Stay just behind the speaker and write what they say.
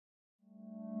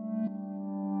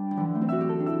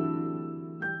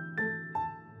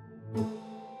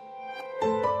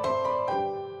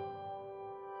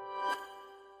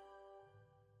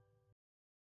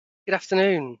Good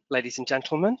afternoon, ladies and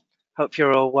gentlemen. Hope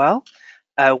you're all well.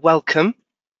 Welcome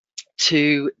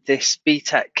to this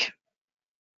BTEC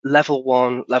Level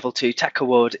 1, Level 2 Tech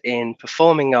Award in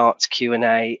Performing Arts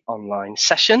Q&A online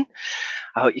session.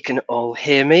 I hope you can all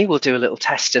hear me. We'll do a little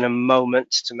test in a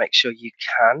moment to make sure you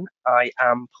can. I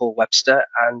am Paul Webster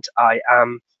and I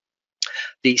am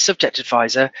the subject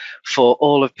advisor for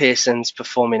all of Pearson's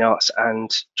Performing Arts and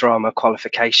Drama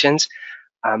qualifications.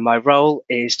 And my role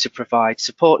is to provide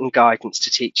support and guidance to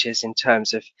teachers in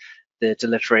terms of the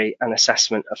delivery and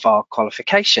assessment of our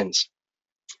qualifications.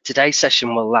 Today's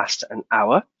session will last an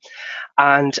hour,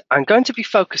 and I'm going to be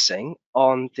focusing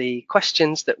on the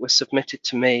questions that were submitted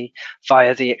to me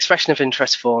via the expression of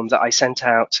interest form that I sent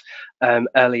out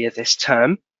earlier this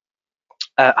term.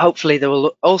 Hopefully there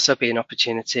will also be an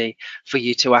opportunity for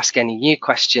you to ask any new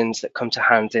questions that come to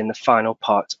hand in the final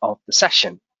part of the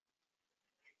session.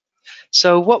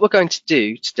 So what we're going to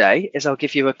do today is I'll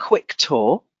give you a quick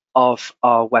tour of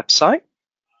our website,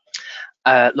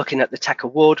 looking at the Tech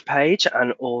Award page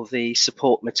and all the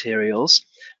support materials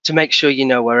to make sure you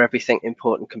know where everything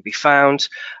important can be found,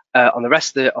 on the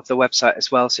rest of the website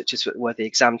as well, such as where the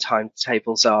exam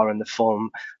timetables are and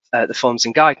the forms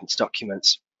and guidance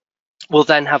documents. We'll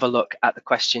then have a look at the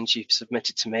questions you've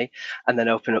submitted to me and then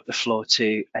open up the floor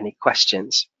to any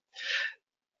questions.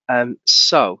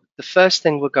 So the first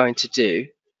thing we're going to do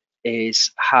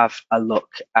is have a look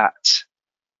at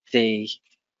the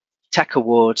Tech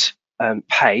Award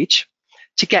page.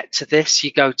 To get to this,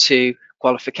 you go to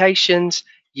qualifications,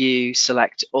 you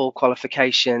select all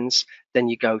qualifications, then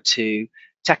you go to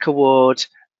Tech Award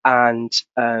and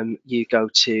you go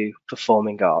to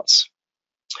Performing Arts.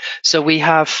 So we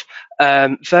have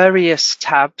various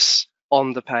tabs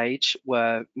on the page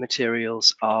where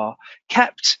materials are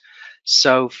kept.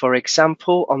 So for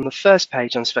example, on the first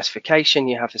page on specification,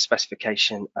 you have the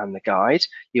specification and the guide.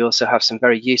 You also have some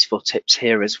very useful tips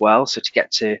here as well. So to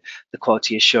get to the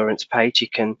quality assurance page, you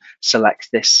can select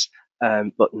this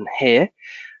button here.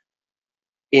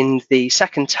 In the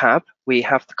second tab, we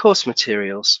have the course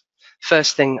materials.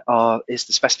 First thing is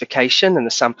the specification and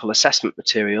the sample assessment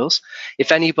materials.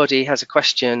 If anybody has a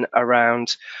question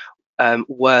around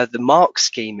where the mark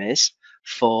scheme is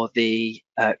for the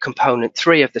component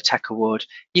 3 of the Tech Award,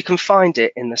 you can find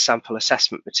it in the sample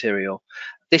assessment material.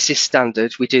 This is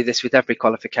standard. We do this with every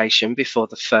qualification before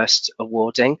the first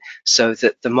awarding, so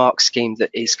that the mark scheme that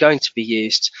is going to be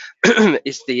used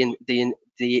is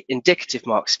the indicative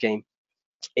mark scheme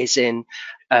is in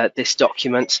this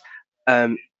document.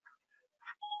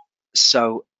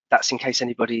 So that's in case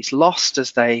anybody's lost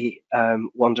as they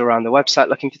wander around the website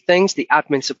looking for things. The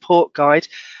admin support guide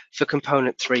for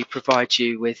component 3 provides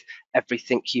you with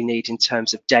everything you need in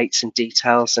terms of dates and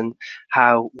details and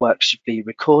how work should be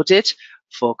recorded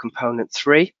for component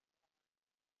 3.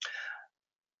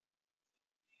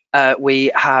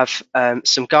 We have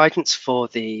some guidance for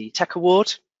the Tech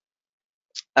Award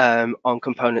on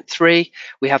component 3.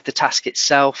 We have the task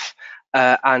itself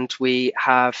and we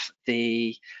have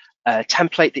the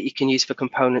template that you can use for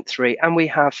component 3, and we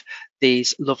have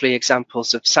these lovely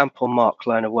examples of sample mark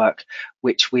learner work,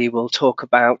 which we will talk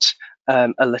about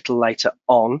a little later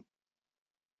on.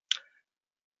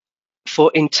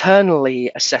 For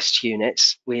internally assessed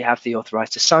units, we have the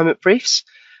authorized assignment briefs.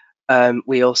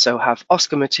 We also have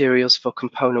OSCE materials for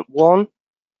component 1,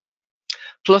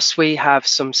 plus we have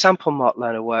some sample mark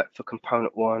learner work for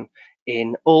component 1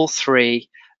 in all 3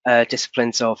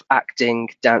 disciplines of acting,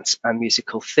 dance and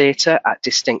musical theatre at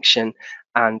distinction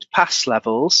and pass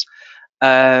levels.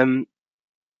 So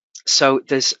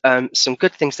there's some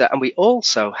good things there, and we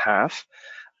also have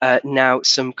now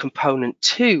some component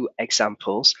 2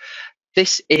 examples.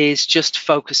 This is just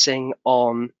focusing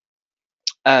on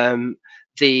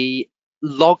the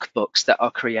logbooks that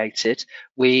are created.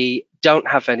 We don't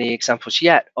have any examples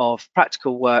yet of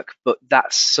practical work, but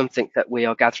that's something that we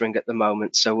are gathering at the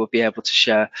moment, so we'll be able to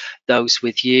share those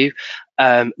with you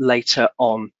later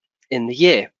on in the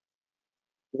year.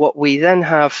 What we then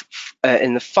have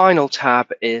in the final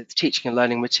tab is teaching and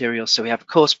learning materials. So we have a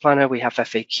course planner, we have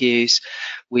FAQs,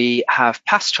 we have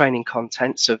past training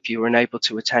content. So if you were unable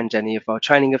to attend any of our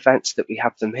training events, that we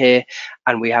have them here,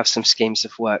 and we have some schemes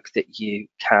of work that you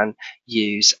can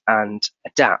use and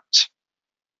adapt.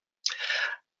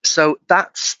 So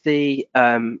that's the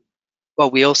well,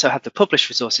 we also have the published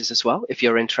resources as well, if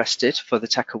you're interested, for the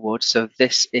Tech Award. So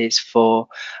this is for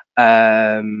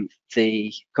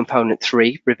the component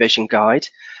 3 revision guide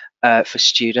for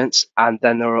students, and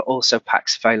then there are also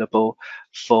packs available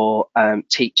for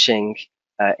teaching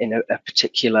in a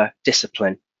particular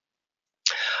discipline.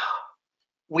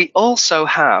 We also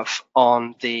have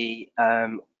on the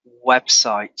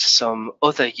website some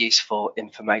other useful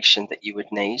information that you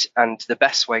would need, and the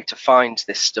best way to find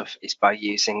this stuff is by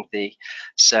using the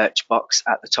search box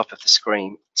at the top of the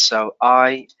screen. So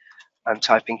I am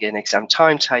typing in exam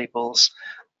timetables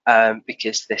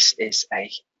because this is a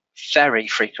very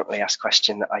frequently asked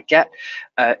question that I get.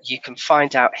 You can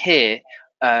find out here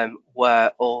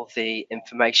where all the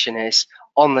information is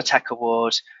on the Tech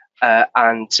Award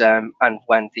and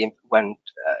when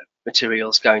material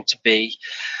is going to be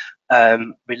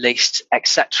released,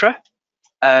 etc.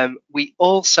 We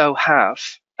also have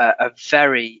a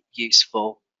very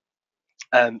useful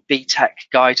BTEC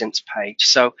guidance page.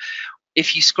 So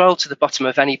if you scroll to the bottom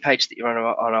of any page that you're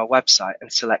on our website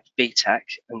and select BTEC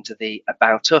under the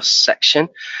About Us section,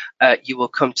 you will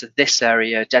come to this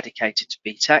area dedicated to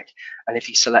BTEC. And if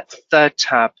you select the third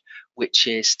tab, which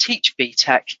is Teach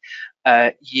BTEC,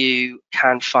 you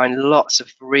can find lots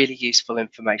of really useful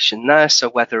information there. So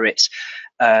whether it's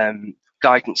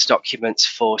guidance documents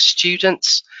for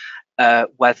students,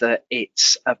 whether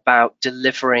it's about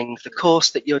delivering the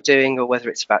course that you're doing or whether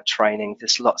it's about training,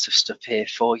 there's lots of stuff here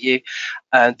for you.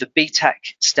 The BTEC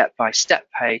step-by-step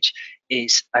page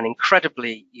is an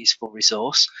incredibly useful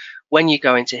resource. When you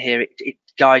go into here, it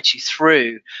guides you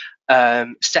through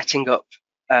setting up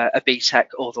a BTEC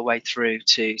all the way through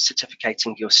to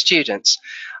certificating your students.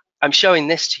 I'm showing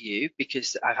this to you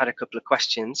because I've had a couple of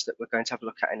questions that we're going to have a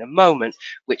look at in a moment,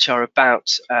 which are about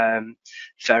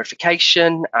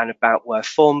verification and about where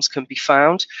forms can be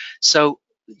found. So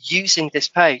using this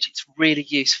page, it's really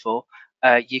useful.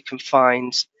 You can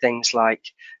find things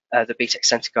like the BTEC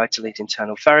Centre Guide to Lead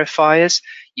Internal Verifiers.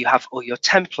 You have all your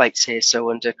templates here. So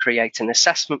under Create an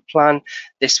Assessment Plan,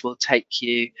 this will take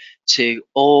you to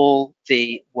all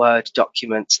the Word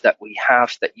documents that we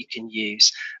have that you can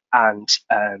use and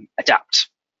adapt.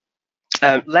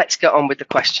 Let's get on with the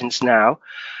questions now.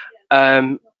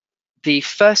 The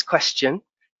first question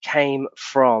came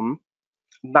from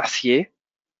Matthew,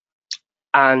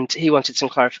 and he wanted some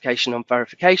clarification on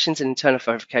verifications and internal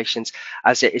verifications,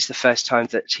 as it is the first time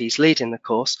that he's leading the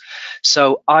course.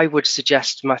 So I would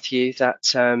suggest, Matthew, that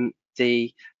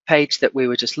the page that we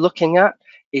were just looking at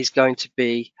is going to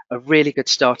be a really good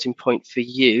starting point for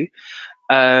you.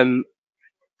 And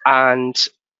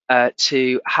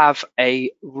to have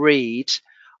a read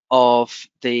of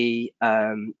the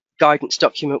guidance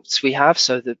documents we have.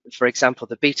 So, for example,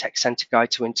 the BTEC Centre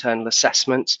Guide to Internal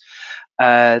Assessment,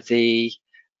 the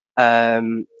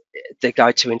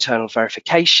Guide to Internal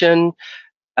Verification,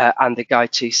 and the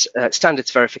Guide to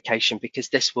Standards Verification, because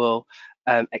this will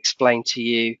explain to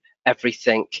you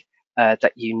everything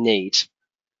that you need.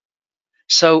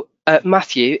 So,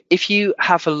 Matthew, if you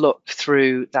have a look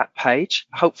through that page,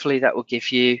 hopefully that will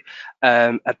give you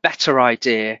a better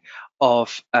idea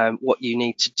of what you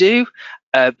need to do,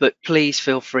 but please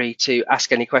feel free to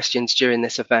ask any questions during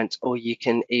this event, or you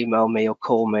can email me or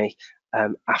call me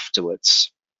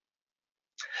afterwards.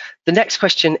 The next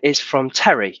question is from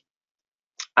Terry,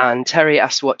 and Terry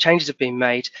asks what changes have been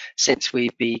made since we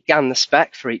began the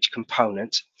spec for each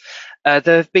component. There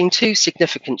have been two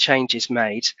significant changes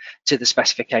made to the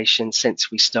specification since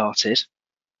we started.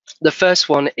 The first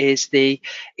one is the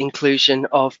inclusion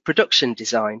of production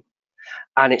design,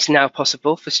 and it's now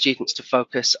possible for students to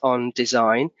focus on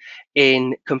design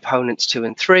in components 2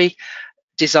 and 3.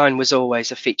 Design was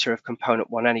always a feature of component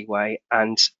 1 anyway,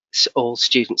 and all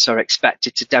students are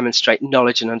expected to demonstrate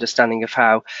knowledge and understanding of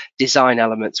how design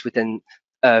elements within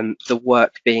the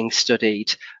work being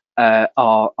studied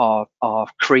are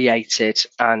created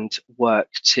and work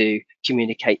to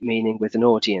communicate meaning with an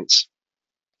audience.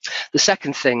 The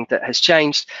second thing that has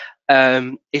changed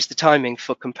is the timing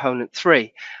for component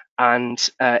 3. And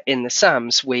in the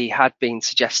SAMs, we had been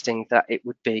suggesting that it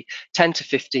would be 10 to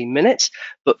 15 minutes.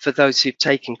 But for those who've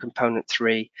taken component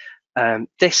 3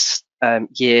 this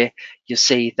year, you'll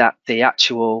see that the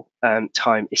actual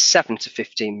time is 7 to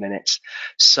 15 minutes.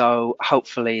 So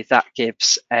hopefully that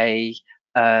gives a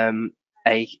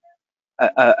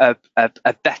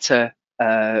better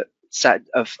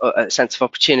sense of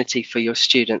opportunity for your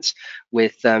students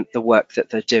with the work that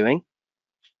they're doing.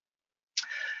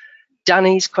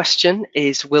 Danny's question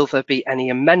is, will there be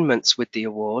any amendments with the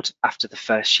award after the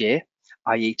first year,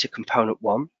 i.e. to component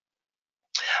 1?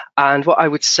 And what I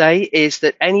would say is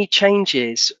that any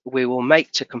changes we will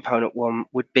make to component 1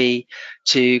 would be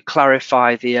to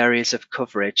clarify the areas of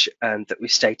coverage that we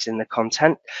stated in the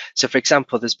content. So, for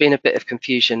example, there's been a bit of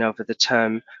confusion over the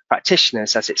term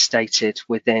practitioners as it's stated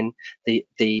within the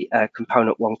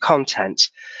component 1 content.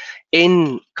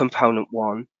 In component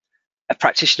 1, a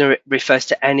practitioner refers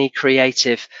to any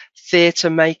creative theatre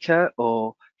maker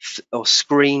or or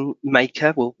screen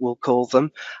maker, we'll call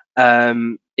them,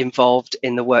 involved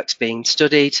in the works being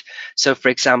studied. So, for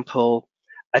example,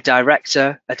 a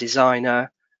director, a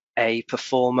designer, a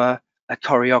performer, a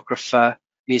choreographer,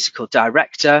 musical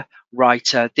director,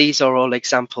 writer, these are all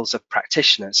examples of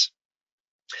practitioners.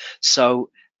 So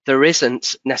there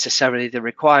isn't necessarily the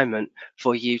requirement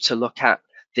for you to look at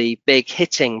the big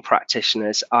hitting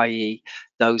practitioners, i.e.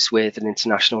 those with an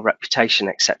international reputation,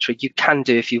 etc. You can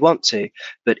do if you want to,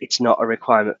 but it's not a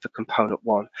requirement for component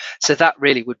one. So that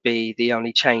really would be the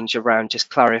only change around just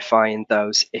clarifying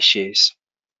those issues.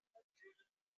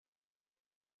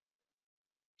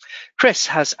 Chris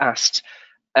has asked,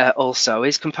 also,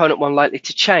 is component one likely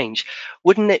to change?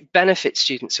 Wouldn't it benefit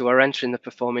students who are entering the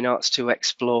performing arts to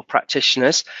explore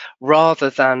practitioners rather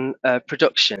than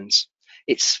productions?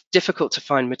 It's difficult to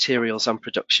find materials on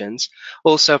productions.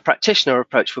 Also, a practitioner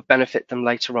approach would benefit them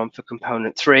later on for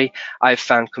component three. I've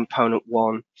found component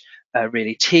one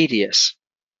really tedious.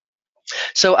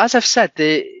 So as I've said,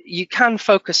 you can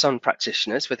focus on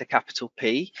practitioners with a capital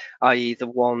P, i.e. the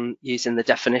one using the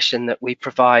definition that we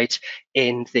provide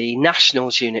in the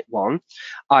Nationals Unit 1,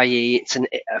 i.e.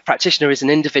 a practitioner is an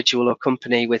individual or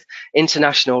company with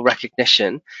international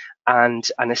recognition and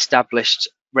an established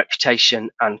reputation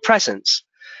and presence.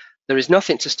 There is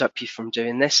nothing to stop you from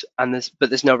doing this, but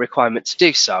there's no requirement to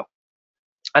do so.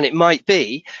 And it might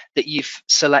be that you've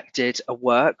selected a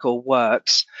work or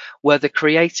works where the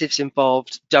creatives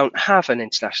involved don't have an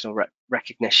international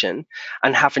recognition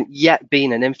and haven't yet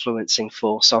been an influencing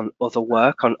force on other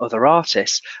work, on other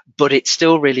artists, but it's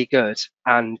still really good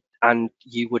and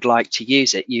you would like to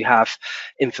use it. You have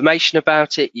information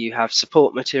about it, you have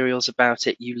support materials about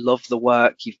it, you love the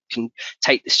work, you can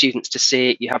take the students to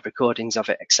see it, you have recordings of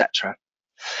it, etc.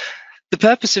 The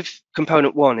purpose of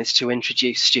component one is to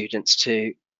introduce students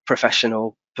to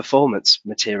professional performance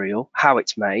material, how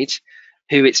it's made,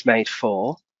 who it's made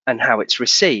for, and how it's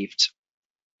received.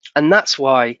 And that's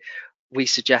why we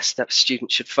suggest that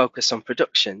students should focus on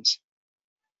productions,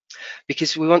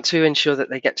 because we want to ensure that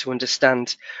they get to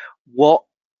understand what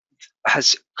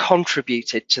has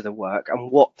contributed to the work and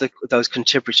what those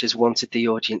contributors wanted the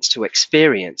audience to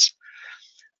experience.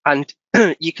 And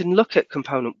you can look at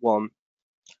component one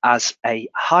as a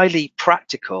highly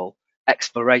practical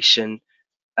exploration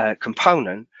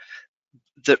component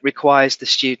that requires the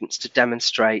students to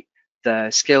demonstrate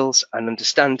their skills and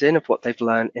understanding of what they've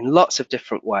learned in lots of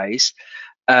different ways.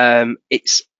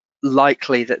 It's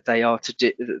likely that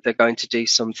they're going to do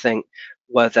something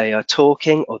where they are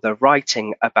talking or they're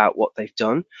writing about what they've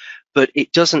done, but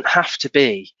it doesn't have to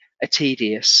be a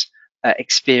tedious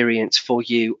experience for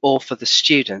you or for the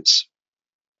students.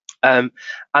 And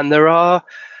there are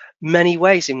many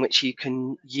ways in which you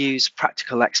can use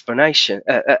practical exploration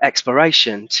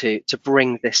to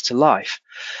bring this to life.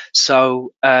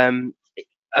 So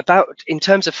in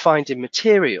terms of finding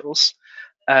materials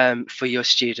for your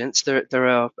students, there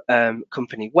are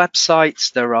company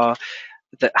websites,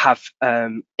 that have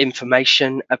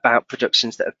information about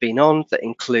productions that have been on, that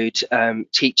include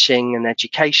teaching and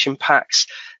education packs,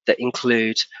 that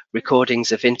include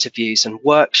recordings of interviews and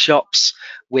workshops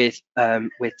with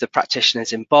the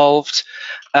practitioners involved.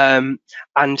 And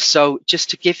so just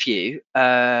to give you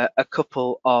a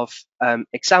couple of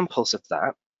examples of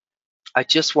that, I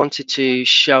just wanted to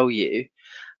show you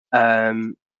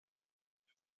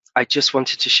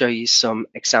some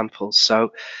examples.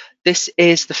 So this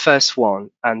is the first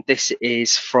one, and this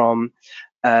is from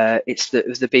it's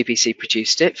the BBC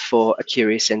produced it for A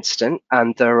Curious Incident,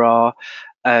 and there are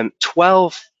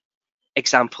 12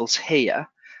 examples here.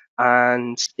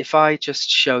 And if I just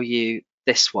show you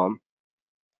this one,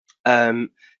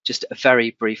 just a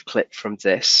very brief clip from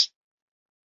this.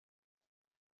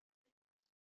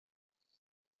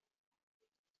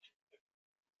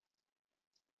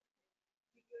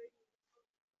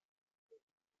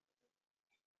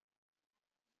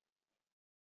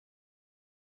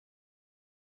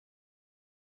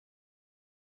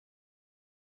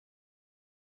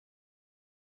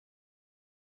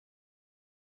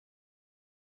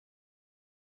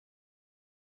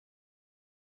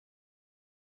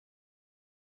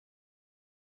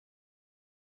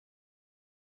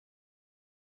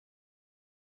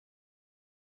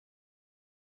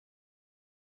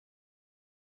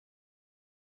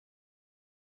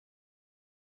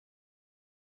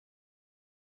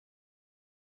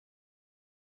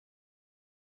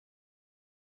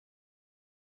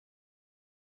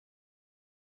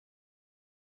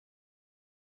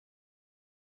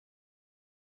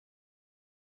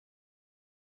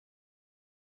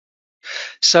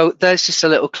 So there's just a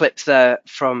little clip there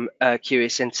from A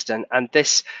Curious Incident, and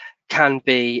this can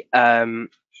be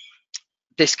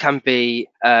this can be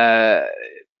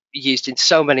used in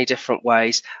so many different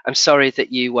ways. I'm sorry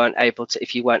that you weren't able to,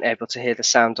 if you weren't able to hear the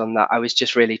sound on that. I was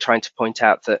just really trying to point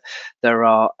out that there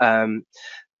are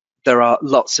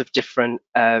lots of different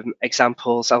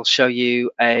examples. I'll show you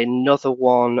another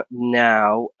one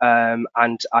now,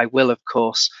 and I will, of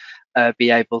course,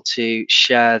 be able to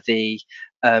share the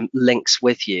links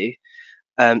with you.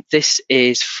 This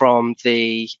is from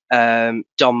the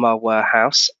Donmar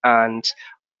warehouse, and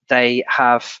they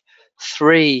have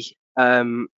three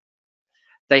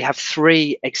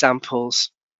examples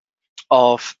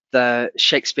of the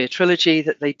Shakespeare trilogy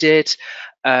that they did,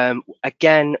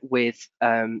 again with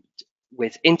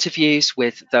interviews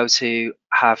with those who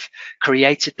have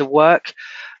created the work,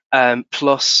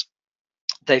 plus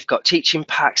they've got teaching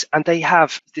packs, and they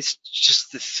have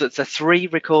the three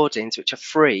recordings which are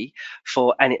free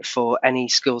for any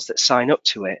schools that sign up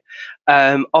to it,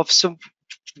 of some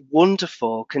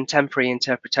wonderful contemporary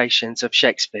interpretations of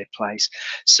Shakespeare plays.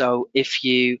 So if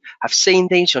you have seen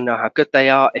these, you'll know how good they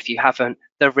are. If you haven't,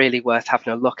 they're really worth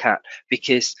having a look at,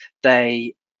 because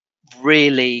they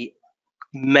really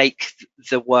make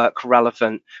the work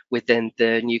relevant within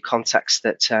the new context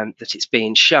that that it's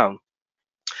being shown.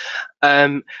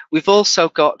 We've also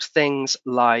got things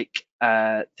like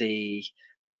the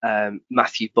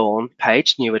Matthew Bourne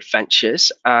page, New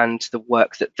Adventures, and the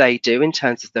work that they do in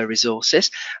terms of their resources.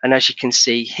 And as you can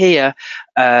see here,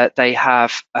 they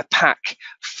have a pack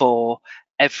for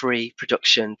every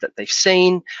production that they've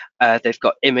seen. They've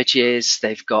got images,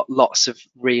 they've got lots of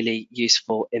really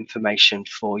useful information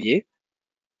for you.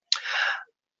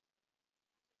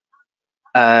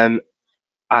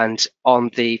 And on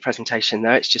the presentation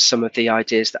there, it's just some of the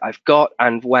ideas that I've got.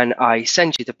 And when I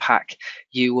send you the pack,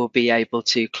 you will be able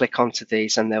to click onto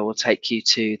these and they will take you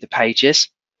to the pages.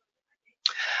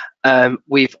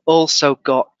 We've also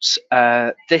got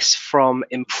this from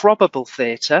Improbable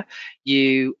Theatre.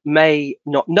 You may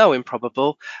not know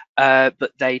Improbable,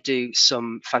 but they do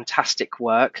some fantastic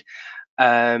work.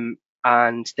 And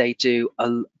they do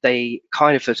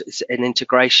kind of an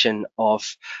integration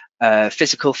of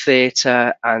physical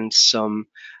theatre and some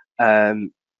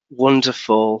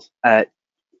wonderful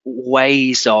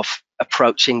ways of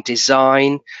approaching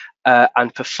design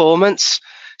and performance.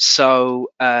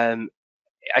 So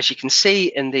as you can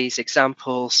see in these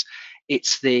examples,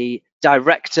 it's the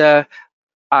director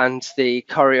and the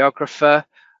choreographer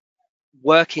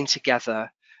working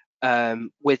together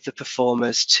with the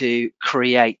performers to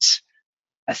create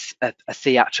a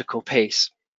theatrical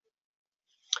piece.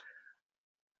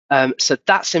 So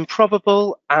that's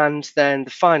Improbable, and then the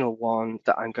final one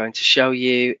that I'm going to show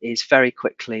you is very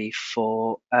quickly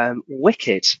for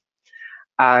Wicked.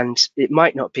 And it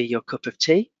might not be your cup of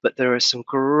tea, but there are some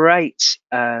great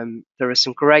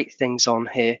things on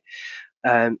here.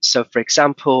 So, for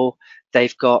example,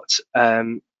 they've got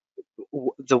the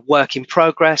work in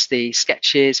progress, the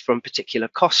sketches from particular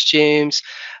costumes,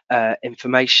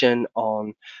 information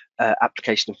on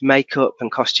application of makeup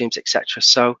and costumes, etc.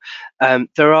 So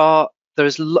there are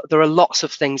lots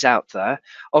of things out there.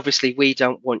 Obviously, we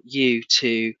don't want you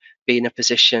to be in a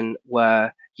position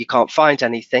where you can't find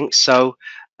anything. So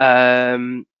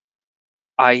we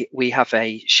have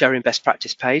a sharing best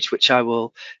practice page, which I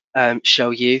will show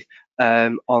you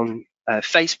on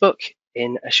Facebook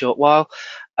in a short while.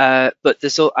 But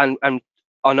there's all, and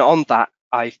on that,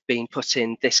 I've been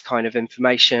putting this kind of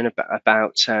information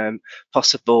about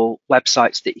possible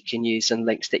websites that you can use and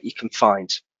links that you can find.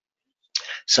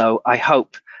 So I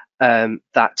hope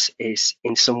that is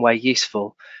in some way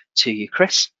useful to you,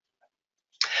 Chris.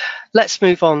 Let's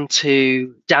move on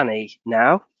to Danny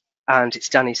now, and it's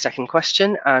Danny's second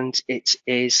question, and it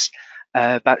is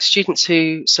about students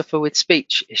who suffer with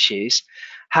speech issues,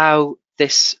 how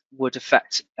this would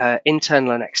affect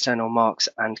internal and external marks,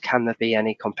 and can there be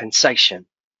any compensation?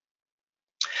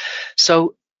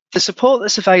 So the support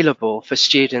that's available for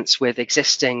students with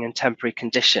existing and temporary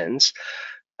conditions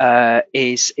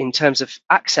is in terms of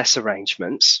access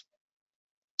arrangements,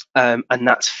 and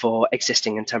that's for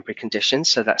existing and temporary conditions.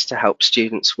 So that's to help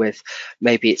students with,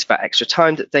 maybe it's about extra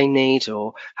time that they need,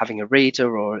 or having a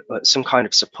reader, or some kind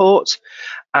of support.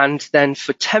 And then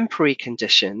for temporary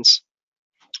conditions,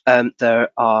 there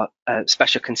are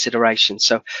special considerations.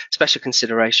 So special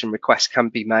consideration requests can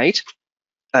be made.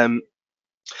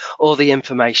 All the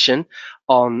information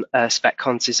on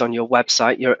SpecCons is on your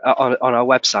website, on our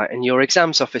website, and your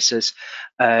exams officers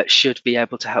should be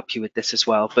able to help you with this as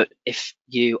well. But if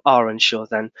you are unsure,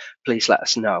 then please let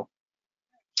us know.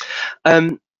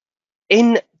 In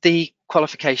the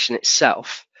qualification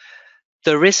itself,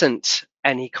 there isn't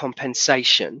any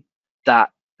compensation that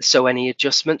so any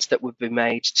adjustments that would be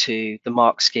made to the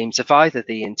mark schemes of either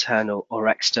the internal or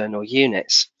external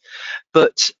units.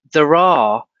 But there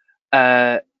are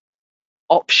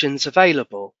options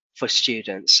available for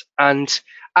students, and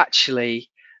actually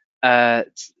to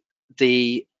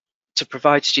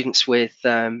provide students with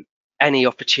any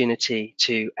opportunity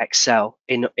to excel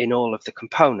in all of the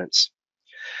components.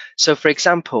 So, for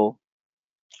example,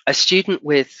 a student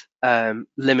with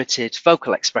limited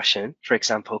vocal expression, for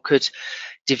example, could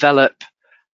develop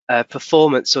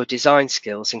performance or design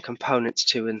skills in components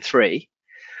 2 and 3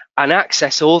 and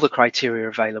access all the criteria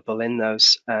available in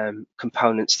those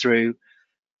components through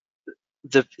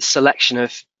the selection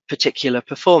of particular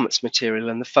performance material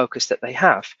and the focus that they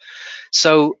have.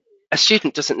 So a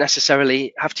student doesn't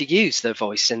necessarily have to use their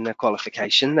voice in their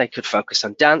qualification. They could focus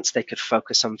on dance, they could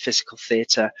focus on physical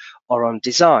theatre or on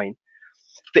design.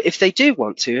 But if they do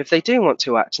want to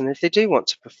act, and if they do want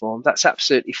to perform, that's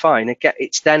absolutely fine. Again,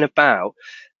 it's then about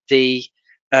the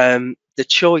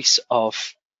choice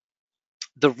of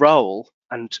the role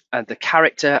and the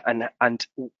character and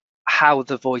how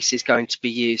the voice is going to be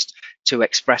used to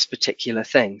express particular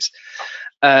things.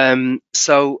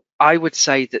 So I would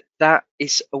say that that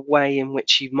is a way in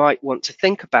which you might want to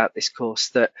think about this course,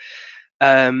 that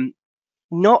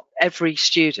not every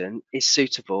student is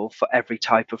suitable for every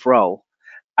type of role.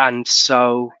 And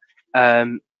so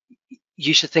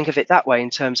you should think of it that way, in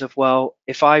terms of, well,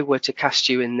 if I were to cast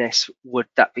you in this, would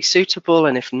that be suitable?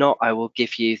 And if not, I will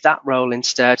give you that role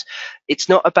instead. It's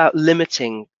not about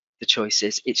limiting the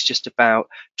choices. It's just about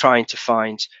trying to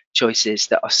find choices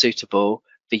that are suitable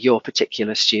for your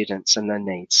particular students and their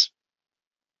needs.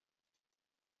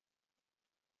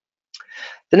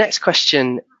 The next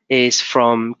question is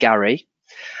from Gary.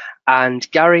 And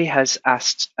Gary has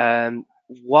asked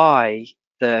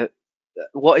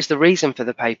what is the reason for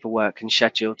the paperwork and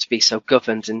schedule to be so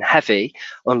governed and heavy,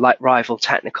 unlike rival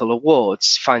technical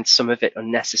awards? Finds some of it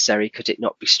unnecessary. Could it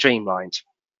not be streamlined?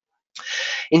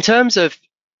 In terms of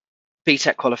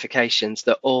BTEC qualifications,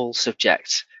 they're all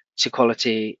subject to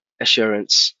quality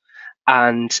assurance,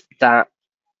 and that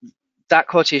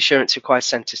quality assurance requires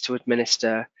centres to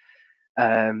administer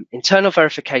internal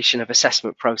verification of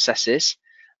assessment processes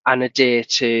and adhere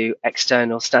to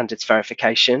external standards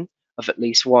verification of at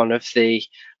least one of the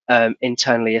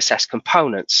internally assessed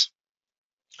components.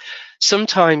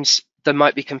 Sometimes there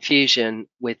might be confusion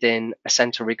within a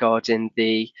centre regarding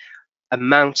the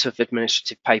amount of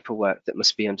administrative paperwork that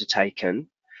must be undertaken,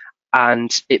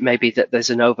 and it may be that there's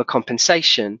an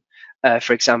overcompensation.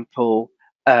 For example,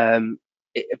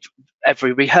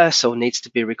 every rehearsal needs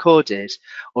to be recorded,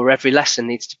 or every lesson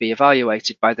needs to be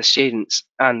evaluated by the students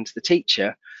and the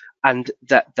teacher, and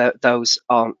that those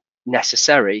aren't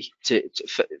necessary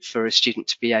for a student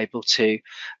to be able to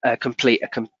complete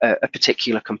a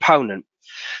particular component.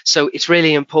 So it's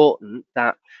really important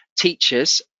that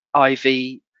teachers,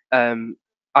 IVers,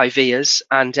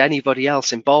 and anybody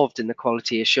else involved in the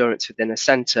quality assurance within a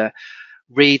centre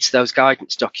reads those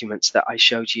guidance documents that I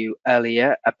showed you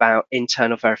earlier about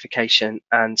internal verification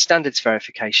and standards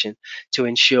verification, to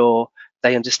ensure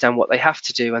they understand what they have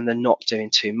to do and they're not doing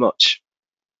too much.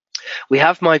 We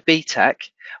have My BTEC,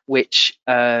 which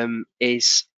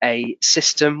is a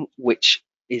system which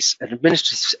is an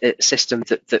administrative system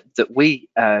that we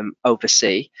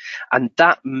oversee, and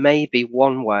that may be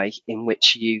one way in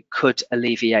which you could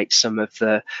alleviate some of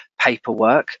the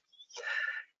paperwork.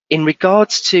 In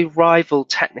regards to rival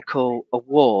technical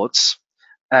awards,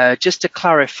 just to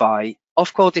clarify,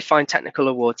 Ofqual define technical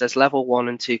awards as level 1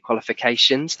 and 2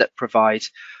 qualifications that provide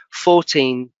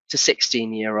 14 to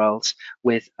 16-year-olds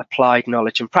with applied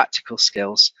knowledge and practical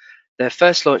skills. They're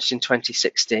first launched in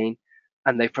 2016,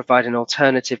 and they provide an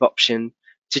alternative option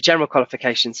to general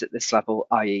qualifications at this level,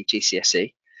 i.e.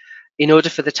 GCSE. In order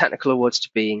for the technical awards to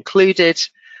be included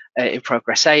in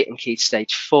Progress 8 and Key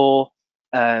Stage 4,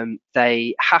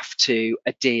 they have to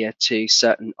adhere to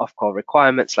certain Ofqual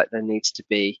requirements, like there needs to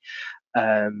be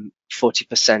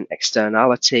 40%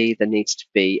 externality, there needs to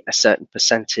be a certain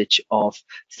percentage of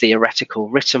theoretical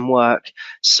written work.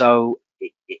 So,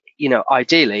 you know,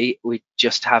 ideally we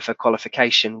just have a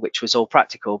qualification which was all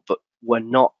practical, but we're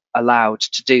not allowed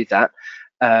to do that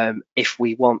if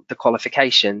we want the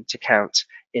qualification to count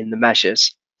in the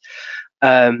measures.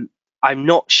 I'm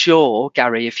not sure,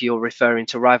 Gary, if you're referring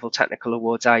to rival technical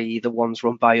awards, i.e. the ones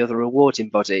run by other awarding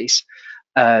bodies,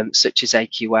 such as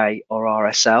AQA or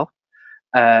RSL.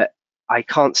 I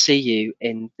can't see you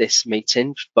in this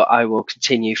meeting, but I will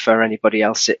continue for anybody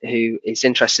else who is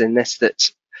interested in this,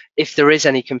 that if there is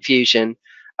any confusion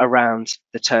around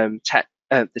the term tech,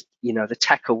 the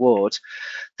tech award,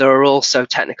 there are also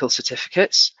technical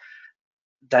certificates.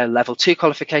 they're level 2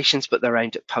 qualifications, but they're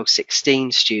aimed at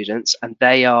post-16 students, and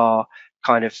they are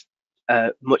kind of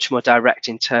much more direct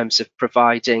in terms of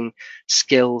providing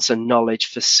skills and knowledge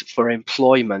for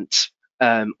employment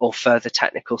or further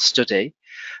technical study.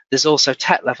 There's also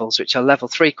tech levels, which are level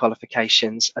 3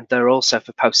 qualifications, and they're also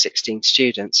for post-16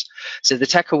 students. So the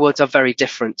tech awards are very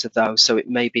different to those, so it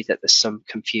may be that there's some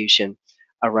confusion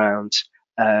around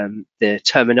the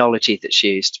terminology that's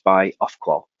used by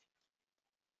Ofqual.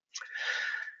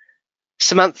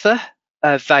 Samantha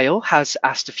Vale has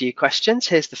asked a few questions.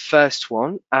 Here's the first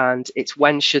one, and it's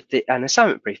when should an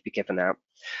assignment brief be given out?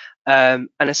 An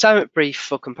assignment brief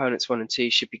for components 1 and 2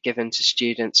 should be given to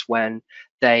students when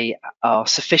they are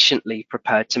sufficiently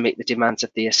prepared to meet the demands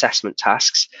of the assessment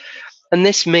tasks. And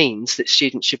this means that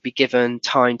students should be given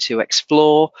time to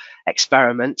explore,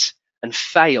 experiment, and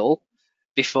fail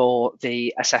before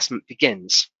the assessment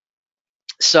begins.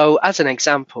 So as an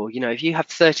example, if you have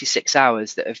 36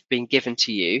 hours that have been given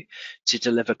to you to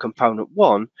deliver component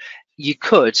 1, you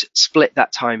could split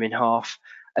that time in half,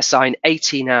 assign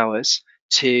 18 hours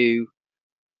to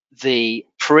the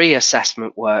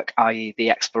pre-assessment work, i.e. the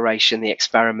exploration, the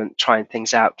experiment, trying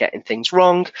things out, getting things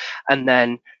wrong, and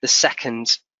then the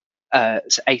second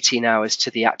 18 hours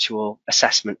to the actual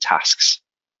assessment tasks.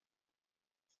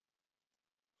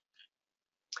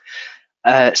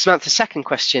 Samantha's second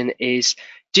question is,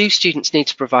 do students need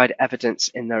to provide evidence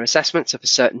in their assessments of a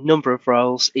certain number of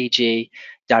roles, e.g.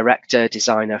 director,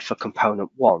 designer for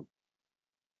component 1?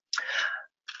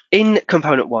 In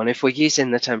component 1, if we're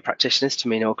using the term practitioners to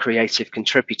mean all creative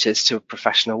contributors to a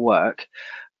professional work,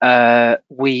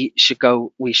 we should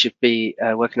be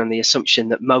working on the assumption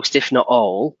that most, if not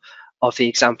all, of the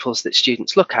examples that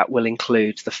students look at will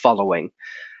include the following: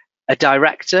 a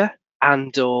director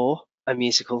and/or a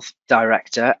musical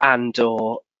director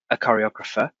and/or a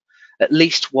choreographer, at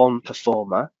least one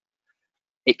performer.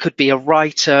 It could be a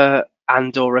writer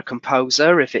and/or a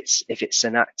composer if it's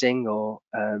an acting or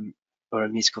a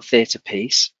musical theatre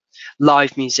piece.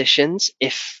 Live musicians,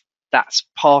 if that's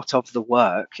part of the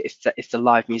work, if the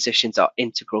live musicians are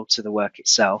integral to the work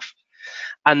itself.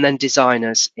 And then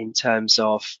designers in terms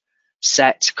of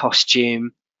set,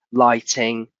 costume,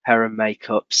 lighting, hair and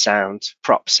makeup, sound,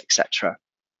 props, etc.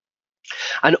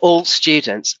 And all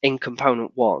students in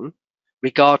component 1,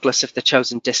 regardless of the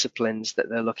chosen disciplines that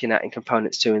they're looking at in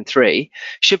components 2 and 3,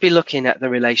 should be looking at the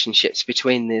relationships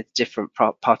between the different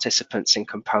participants in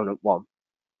component 1.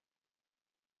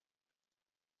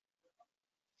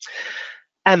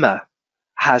 Emma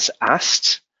has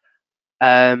asked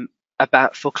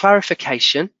for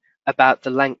clarification about the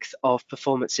length of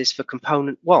performances for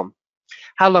component 1.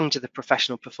 How long do the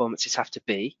professional performances have to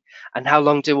be, and how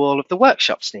long do all of the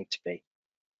workshops need to be?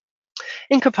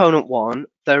 In component 1,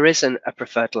 there isn't a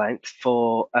preferred length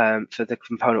for the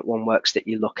component 1 works that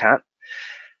you look at.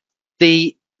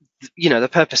 The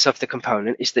purpose of the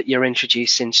component is that you're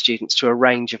introducing students to a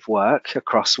range of work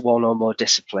across one or more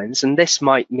disciplines, and this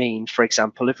might mean, for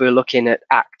example, if we're looking at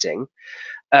acting,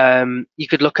 you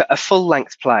could look at a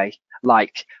full-length play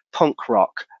like Punk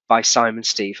Rock by Simon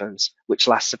Stevens, which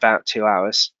lasts about 2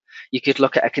 hours. You could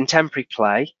look at a contemporary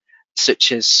play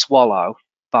such as Swallow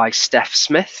by Steph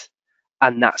Smith,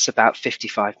 and that's about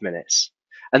 55 minutes.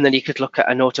 And then you could look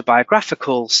at an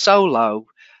autobiographical solo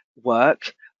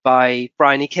work by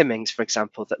Bryony Kimmings, for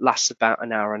example, that lasts about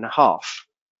an hour and a half.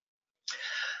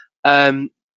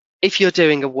 If you're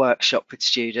doing a workshop with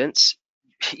students,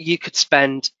 you could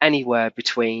spend anywhere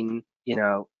between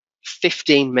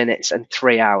 15 minutes and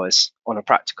 3 hours on a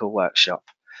practical workshop.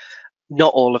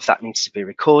 Not all of that needs to be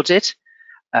recorded.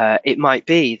 It might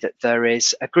be that there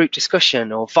is a group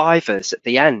discussion or vivas at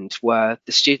the end where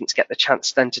the students get the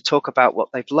chance then to talk about what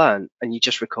they've learned, and you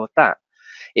just record that.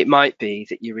 It might be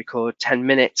that you record 10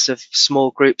 minutes of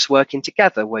small groups working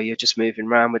together where you're just moving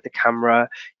around with the camera,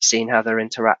 seeing how they're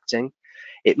interacting.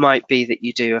 It might be that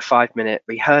you do a 5-minute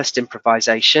rehearsed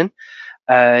improvisation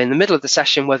in the middle of the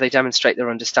session where they demonstrate their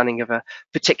understanding of a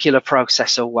particular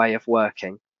process or way of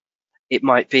working. It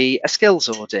might be a skills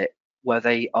audit where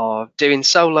they are doing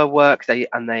solo work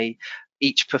and they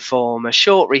each perform a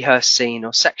short rehearsed scene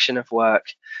or section of work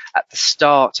at the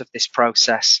start of this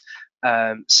process,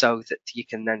 so that you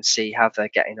can then see how they're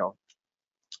getting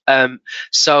on.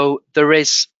 So there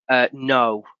is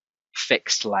no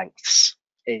fixed lengths,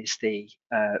 is the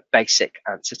basic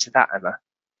answer to that, Emma.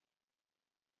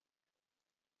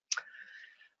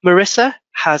 Marissa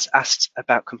has asked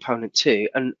about component 2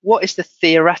 and what is the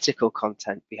theoretical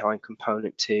content behind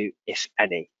component 2, if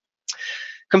any?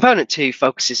 Component 2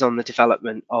 focuses on the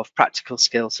development of practical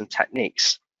skills and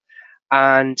techniques.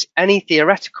 and any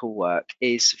theoretical work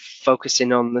is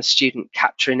focusing on the student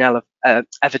capturing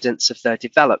evidence of their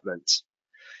development.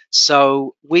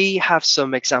 So we have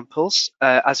some examples,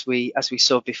 as we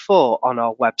saw before on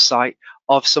our website,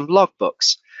 of some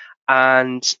logbooks,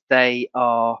 and they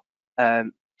are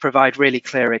provide really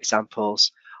clear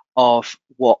examples of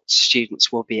what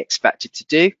students will be expected to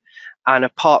do. And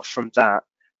apart from that,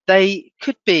 they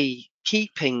could be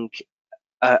keeping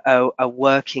a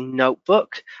working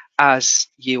notebook as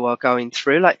you are going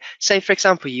through. Like, say, for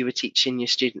example, you were teaching your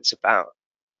students about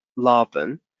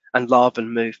Laban and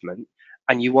Laban movement,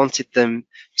 and you wanted them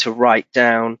to write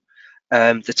down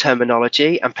the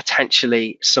terminology and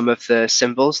potentially some of the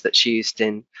symbols that's used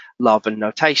in Laban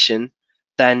notation,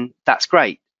 then that's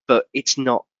great, but it's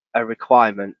not a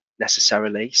requirement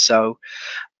necessarily. So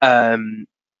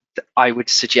I would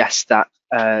suggest that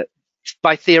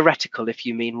by theoretical, if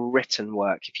you mean written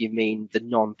work, if you mean the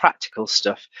non-practical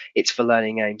stuff, it's for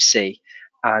learning aim C,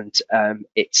 and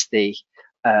it's the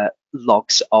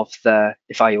logs of the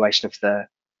evaluation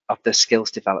of the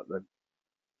skills development.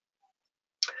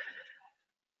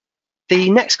 The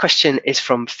next question is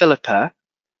from Philippa,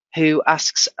 who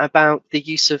asks about the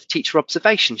use of teacher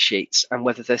observation sheets and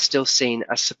whether they're still seen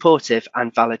as supportive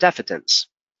and valid evidence.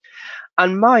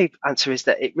 And my answer is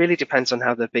that it really depends on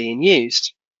how they're being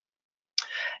used.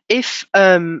 If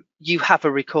you have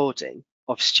a recording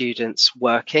of students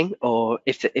working, or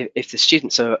if the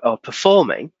students are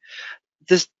performing,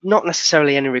 there's not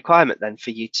necessarily any requirement then for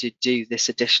you to do this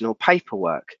additional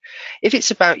paperwork. If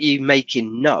it's about you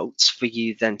making notes for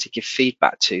you then to give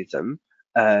feedback to them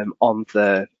on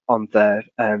the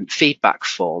feedback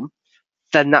form,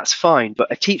 then that's fine.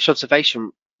 But a teacher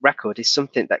observation record is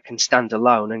something that can stand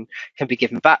alone and can be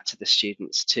given back to the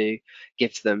students to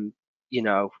give them,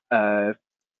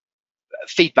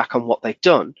 feedback on what they've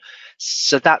done.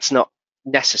 So that's not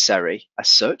necessary as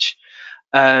such.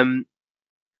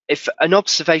 If an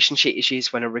observation sheet is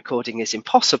used when a recording is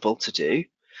impossible to do,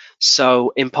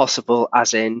 so impossible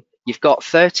as in you've got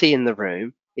 30 in the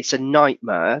room, it's a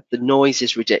nightmare, the noise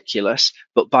is ridiculous,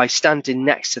 but by standing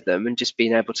next to them and just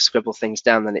being able to scribble things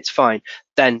down, then it's fine.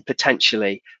 Then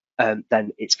potentially,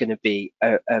 then it's going to be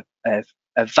a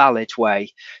valid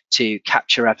way to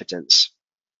capture evidence.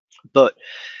 But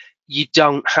you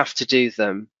don't have to do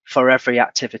them for every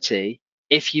activity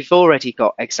if you've already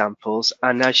got examples.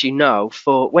 And as you know,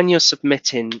 for when you're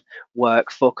submitting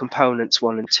work for components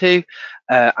 1 and 2,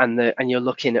 and you're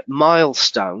looking at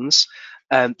milestones,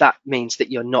 that means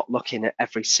that you're not looking at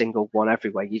every single one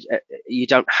everywhere. You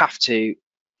don't have to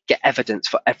get evidence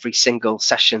for every single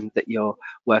session that you're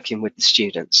working with the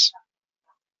students.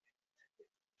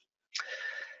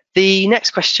 The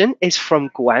next question is from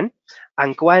Gwen,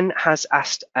 and Gwen has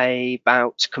asked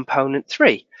about component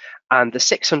 3 and the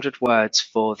 600 words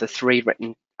for the 3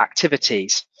 written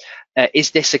activities.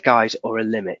 Is this a guide or a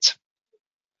limit?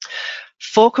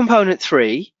 For component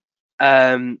 3,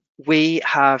 we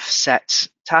have set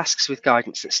tasks with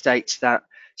guidance that states that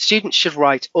students should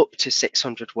write up to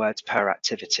 600 words per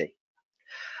activity.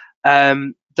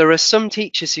 There are some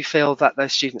teachers who feel that their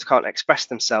students can't express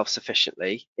themselves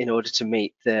sufficiently in order to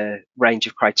meet the range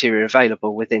of criteria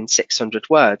available within 600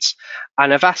 words,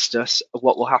 and have asked us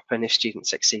what will happen if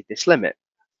students exceed this limit.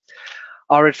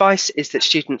 Our advice is that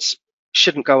students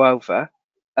shouldn't go over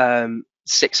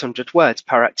 600 words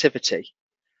per activity.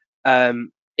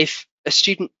 If a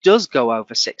student does go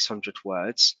over 600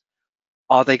 words,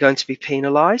 are they going to be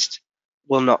penalised?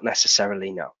 Well, not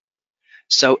necessarily, no.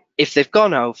 So if they've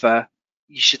gone over,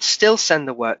 you should still send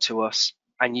the work to us,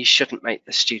 and you shouldn't make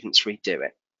the students redo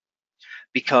it.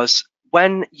 Because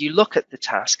when you look at the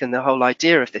task, and the whole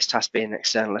idea of this task being an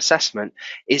external assessment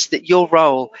is that your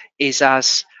role is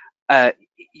as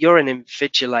you're an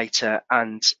invigilator,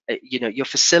 and you're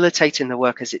facilitating the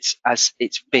work as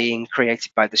it's being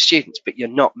created by the students, but you're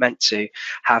not meant to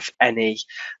have any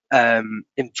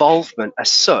involvement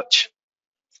as such.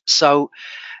 So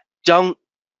don't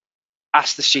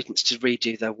ask the students to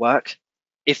redo their work.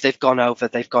 If they've gone over,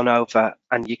 they've gone over,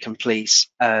 and you can please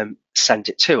send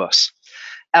it to us.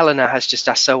 Eleanor has just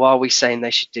asked, so are we saying they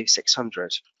should do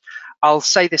 600? I'll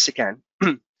say this again.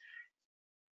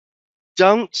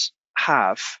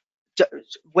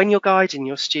 When you're guiding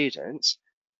your students,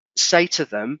 say to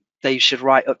them they should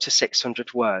write up to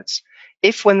 600 words.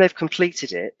 If when they've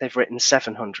completed it, they've written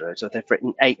 700 or they've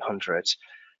written 800,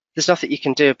 there's nothing you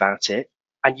can do about it,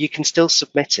 and you can still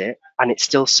submit it, and it's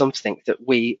still something that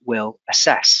we will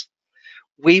assess.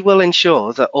 We will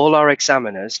ensure that all our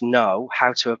examiners know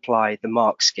how to apply the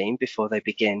mark scheme before they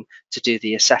begin to do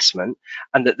the assessment,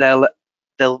 and that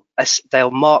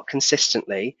they'll mark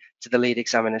consistently to the lead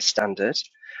examiner's standard,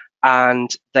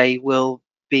 and they will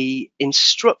be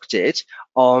instructed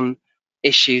on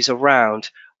issues around,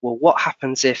 well, what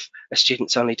happens if a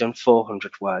student's only done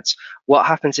 400 words? What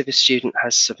happens if a student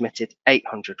has submitted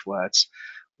 800 words?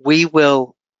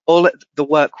 All the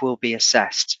work will be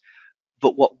assessed,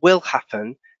 but what will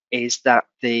happen is that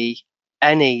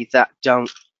any that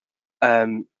don't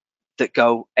that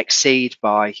go exceed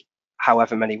by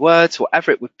however many words, whatever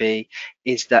it would be,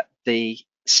 is that the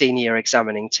senior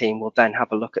examining team will then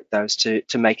have a look at those to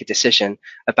make a decision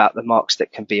about the marks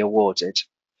that can be awarded.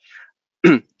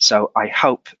 So I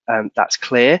hope that's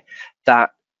clear,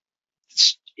 that,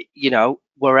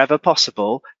 wherever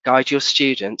possible, guide your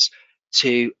students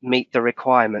to meet the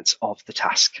requirements of the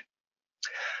task.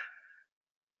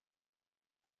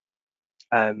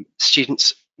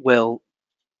 Students will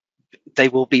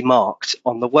be marked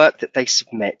on the work that they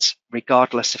submit,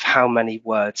 regardless of how many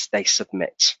words they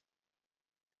submit.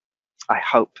 I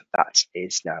hope that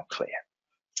is now clear.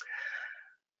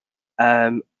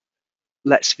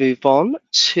 Let's move on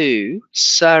to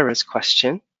Sarah's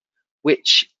question,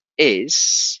 which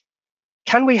is,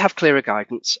 can we have clearer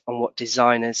guidance on what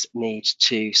designers need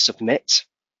to submit?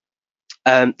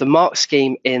 The mark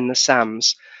scheme in the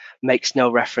SAMs makes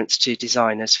no reference to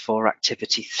designers for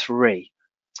activity 3.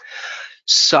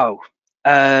 So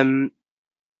the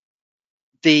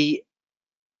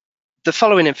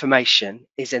following information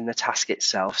is in the task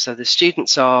itself. So the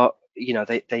students are,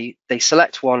 they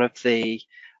select one of the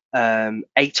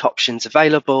 8 options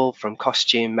available from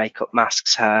costume, makeup,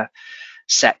 masks, hair,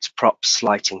 set, props,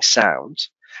 lighting, sound,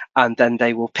 and then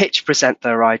they will present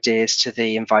their ideas to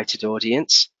the invited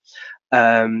audience.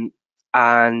 And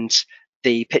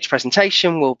the pitch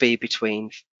presentation will be between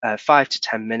 5 to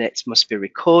 10 minutes, must be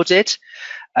recorded.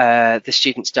 The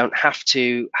students don't have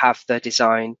to have their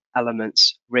design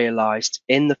elements realised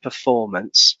in the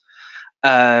performance,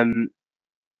 but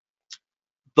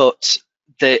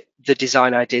the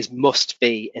design ideas must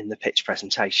be in the pitch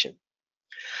presentation.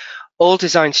 All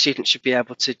design students should be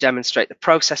able to demonstrate the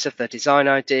process of their design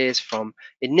ideas, from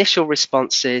initial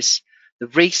responses, the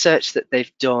research that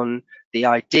they've done, the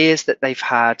ideas that they've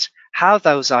had, how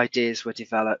those ideas were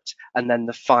developed, and then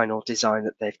the final design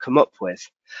that they've come up with.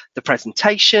 The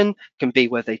presentation can be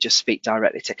where they just speak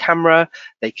directly to camera.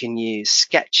 They can use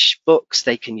sketchbooks,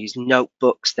 they can use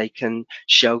notebooks, they can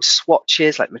show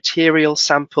swatches like material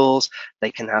samples,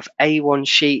 they can have A1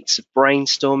 sheets of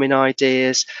brainstorming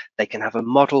ideas, they can have a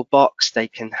model box, they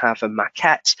can have a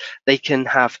maquette, they can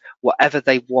have whatever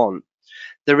they want.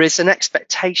 There is an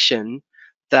expectation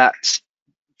that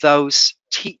those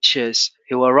teachers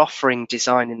who are offering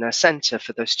design in their centre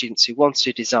for those students who want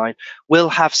to design will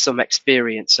have some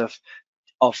experience of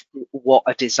what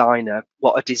a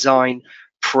design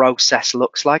process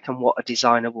looks like and what a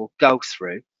designer will go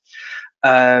through.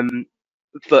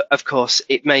 But of course,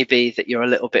 it may be that you're a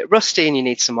little bit rusty and you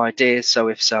need some ideas. So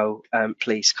if so,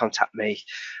 please contact me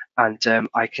and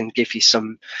I can give you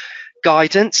some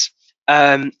guidance.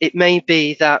 It may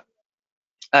be that,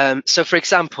 so for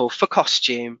example, for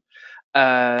costume,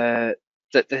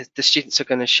 that the students are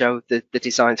going to show the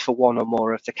designs for one or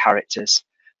more of the characters.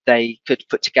 They could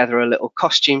put together a little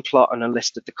costume plot and a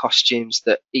list of the costumes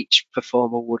that each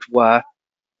performer would wear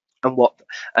and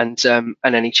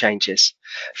any changes.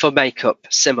 For makeup,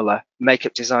 similar,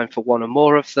 makeup design for one or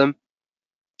more of them.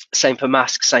 Same for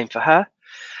masks, same for hair.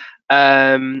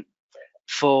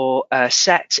 For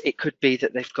set, it could be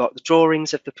that they've got the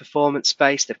drawings of the performance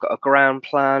space, they've got a ground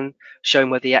plan showing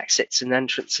where the exits and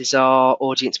entrances are,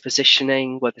 audience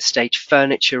positioning, where the stage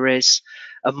furniture is,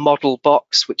 a model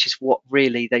box, which is what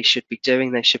really they should be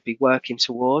doing, they should be working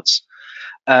towards.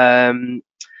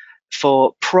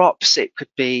 For props, it could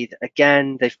be,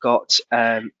 again, they've got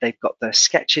their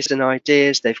sketches and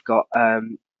ideas, they've got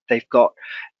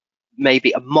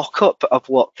maybe a mock-up of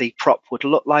what the prop would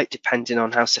look like, depending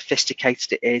on how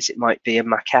sophisticated it is. It might be a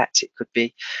maquette, it could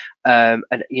be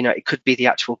it could be the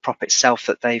actual prop itself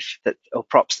or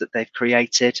props that they've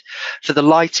created. For the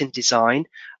lighting design,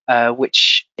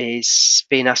 which is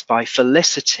being asked by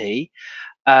Felicity,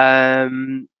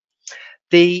 the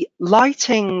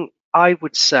lighting, I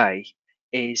would say,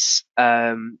 is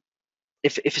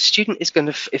if the student is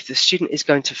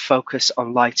going to focus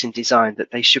on lighting design, that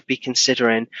they should be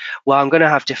considering, well, I'm going to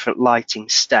have different lighting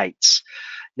states.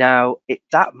 Now,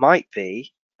 that might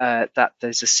be that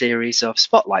there's a series of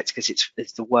spotlights, because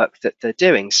it's the work that they're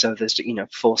doing. So there's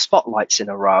 4 spotlights in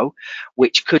a row,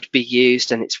 which could be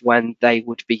used, and it's when they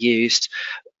would be used.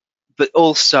 But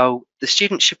also, the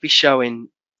student should be showing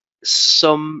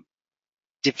some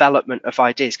development of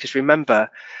ideas, because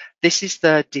remember, this is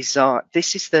the design.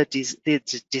 This is the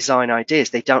design ideas.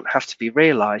 They don't have to be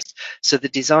realized. So the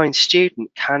design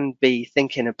student can be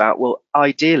thinking about, well,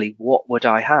 ideally, what would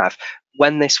I have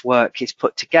when this work is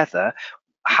put together?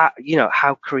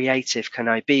 How creative can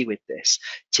I be with this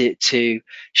to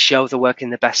show the work in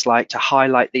the best light, to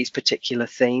highlight these particular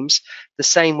themes? The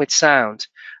same with sound.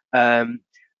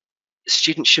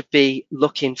 Students should be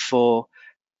looking for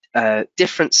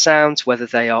different sounds, whether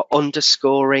they are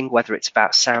underscoring, whether it's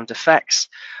about sound effects,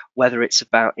 whether it's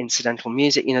about incidental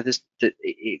music.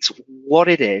 It's what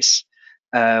it is,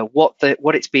 what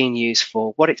it's being used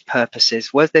for, what its purpose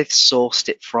is, where they've sourced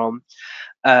it from.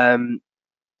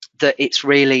 That it's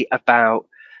really about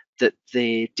that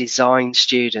the design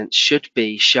students should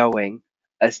be showing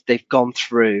as they've gone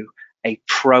through a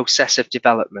process of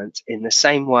development in the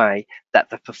same way that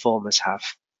the performers have.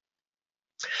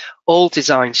 All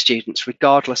design students,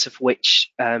 regardless of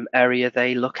which area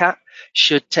they look at,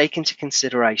 should take into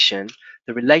consideration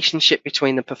the relationship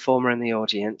between the performer and the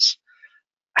audience,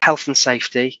 health and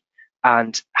safety,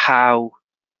 and how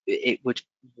it would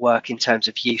work in terms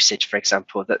of usage, for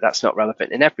example. That's not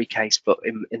relevant in every case, but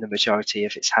in the majority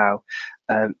of it's how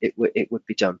it would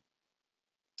be done.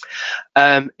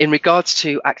 In regards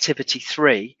to activity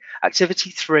three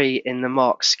in the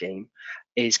mark scheme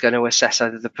is going to assess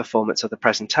either the performance or the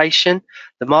presentation.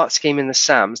 The mark scheme in the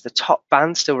SAMs, the top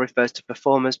band still refers to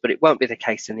performers, but it won't be the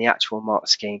case in the actual mark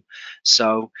scheme.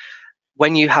 So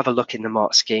when you have a look in the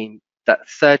mark scheme, that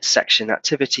third section,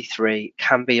 activity 3,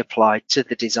 can be applied to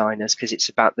the designers because it's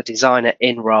about the designer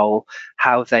in role,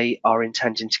 how they are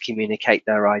intending to communicate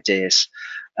their ideas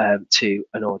to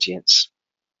an audience.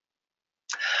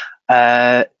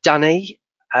 Danny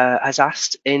has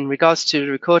asked, in regards to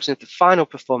the recording of the final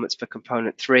performance for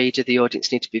component 3, do the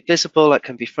audience need to be visible? It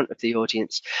can be front of the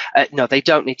audience. No, they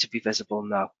don't need to be visible.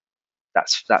 No,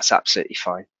 that's absolutely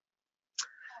fine.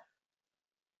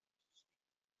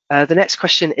 The next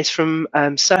question is from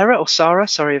Sarah, or Sarah,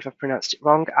 sorry if I pronounced it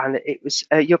wrong, and it was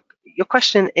your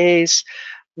question is,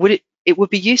 it would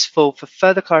be useful for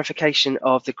further clarification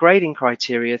of the grading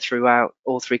criteria throughout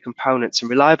all 3 components and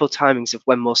reliable timings of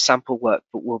when more sample work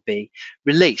will be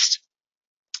released.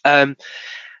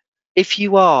 If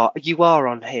you are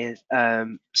on here,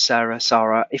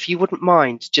 Sarah, if you wouldn't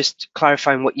mind just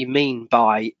clarifying what you mean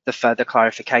by the further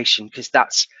clarification, because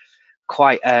that's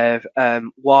quite a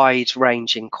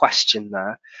wide-ranging question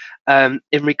there.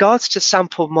 In regards to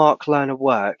sample mark learner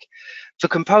work, for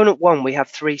component 1, we have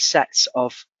 3 sets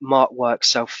of mark work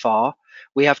so far.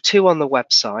 We have 2 on the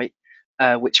website,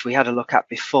 which we had a look at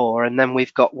before, and then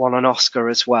we've got 1 on Oscar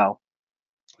as well.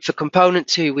 For component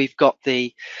 2, we've got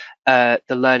the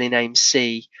Learning Aim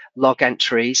C log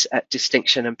entries at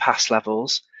distinction and pass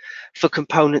levels. For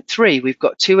component 3, we've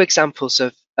got 2 examples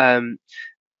of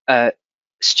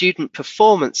student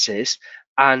performances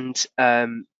and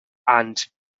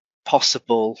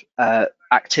possible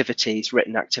activities,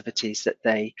 written activities that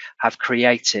they have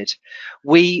created.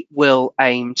 We will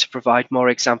aim to provide more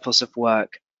examples of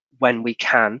work when we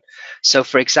can. So,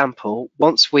 for example,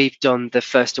 once we've done the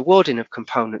first awarding of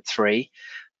component 3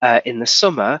 in the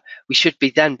summer, we should be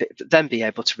then be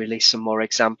able to release some more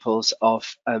examples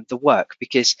of the work,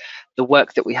 because the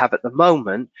work that we have at the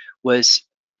moment was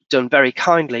done very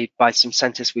kindly by some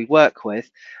centres we work with,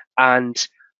 and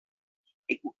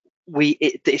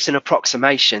it's an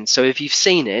approximation. So if you've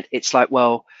seen it, it's like,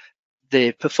 well,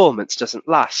 the performance doesn't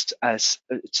last as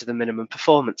to the minimum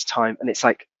performance time, and it's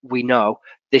like, we know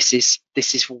this is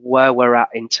where we're at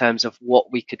in terms of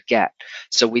what we could get.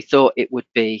 So we thought it would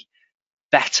be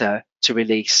better to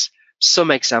release some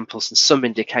examples and some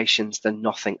indications than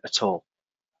nothing at all.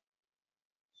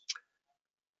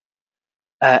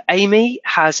 Amy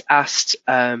has asked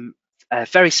a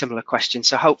very similar question,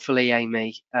 so hopefully,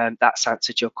 Amy, that's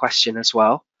answered your question as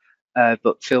well.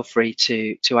 But feel free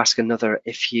to ask another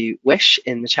if you wish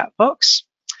in the chat box.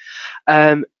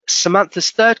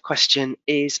 Samantha's third question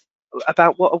is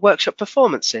about what a workshop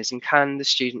performance is, and can the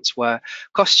students wear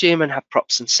costume and have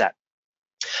props and set?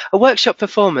 A workshop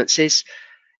performance is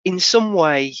in some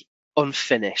way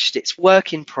unfinished. It's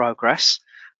work in progress.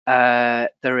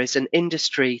 There is an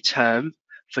industry term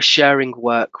for sharing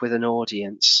work with an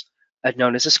audience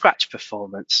known as a scratch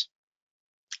performance.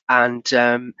 And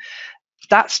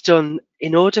that's done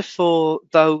in order for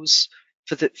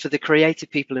the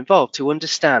creative people involved to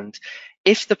understand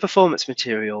if the performance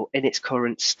material in its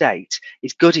current state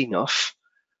is good enough.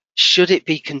 Should it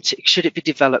be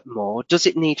developed more? Does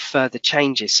it need further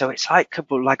changes? So it's like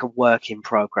a work in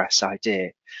progress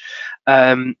idea.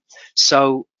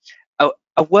 So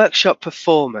a workshop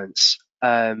performance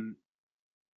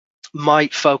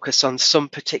might focus on some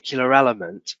particular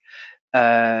element,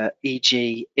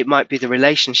 e.g., it might be the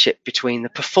relationship between the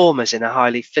performers in a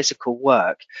highly physical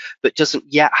work, but doesn't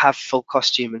yet have full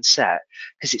costume and set,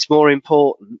 because it's more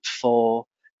important for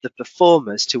the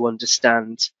performers to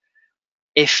understand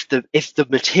if the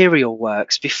material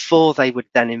works before they would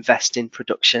then invest in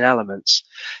production elements.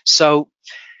 So,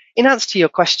 in answer to your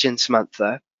question,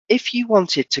 Samantha, if you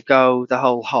wanted to go the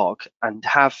whole hog and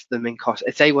have them in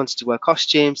if they wanted to wear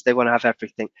costumes, they want to have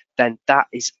everything, then that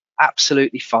is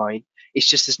absolutely fine. It's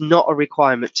just there's not a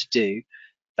requirement to do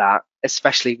that,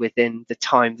 especially within the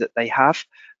time that they have.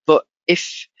 But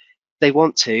if they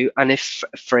want to, and if,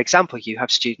 for example, you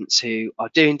have students who are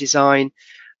doing design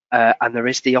and there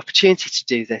is the opportunity to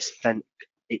do this, then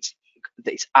it's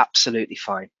absolutely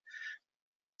fine.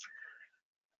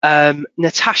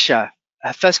 Natasha,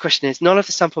 first question is, none of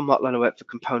the sample mock learner work for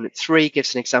component 3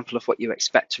 gives an example of what you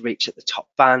expect to reach at the top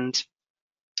band.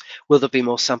 Will there be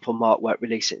more sample mark work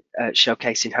releasing,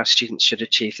 showcasing how students should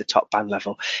achieve the top band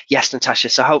level? Yes, Natasha.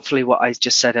 So hopefully what I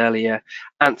just said earlier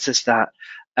answers that,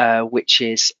 which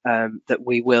is that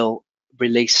we will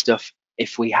release stuff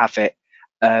if we have it.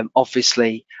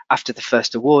 Obviously, after the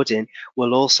first awarding,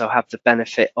 we'll also have the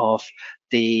benefit of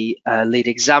the lead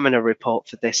examiner report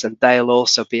for this, and they'll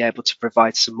also be able to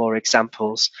provide some more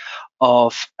examples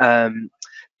of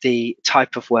the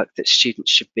type of work that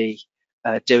students should be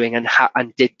doing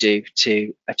and did do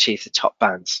to achieve the top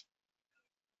bands.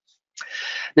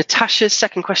 Natasha's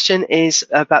second question is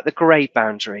about the grade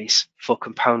boundaries for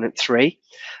component 3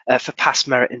 for pass,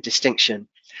 merit and distinction.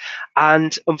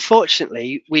 And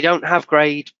unfortunately, we don't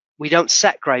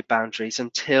set grade boundaries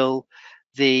until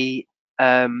it's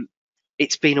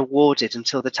been awarded,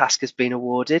 until the task has been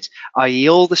awarded, i.e.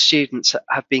 all the students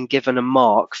have been given a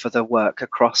mark for their work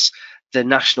across the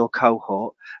national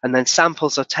cohort, and then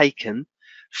samples are taken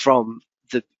from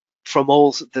the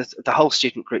whole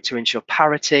student group to ensure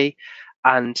parity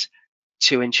and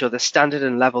to ensure the standard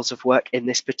and levels of work in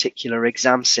this particular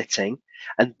exam sitting,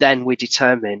 and then we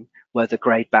determine where the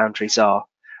grade boundaries are.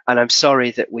 And I'm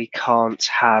sorry that we can't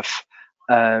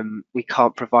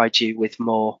provide you with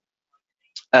more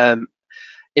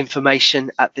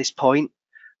information at this point.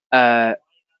 But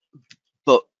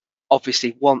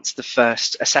obviously, once the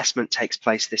first assessment takes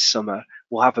place this summer,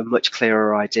 we'll have a much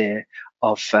clearer idea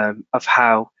of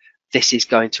how this is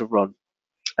going to run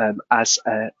as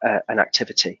an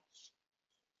activity.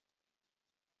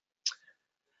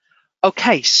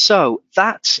 Okay, so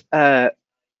that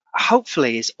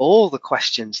hopefully is all the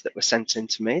questions that were sent in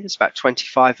to me. There's about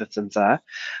 25 of them there.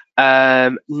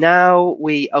 Now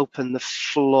we open the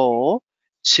floor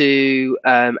to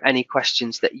any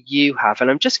questions that you have,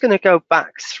 and I'm just going to go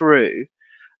back through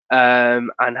and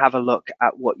have a look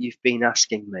at what you've been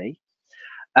asking me.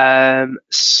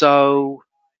 So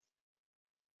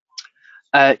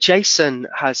Jason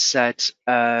has said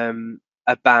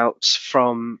about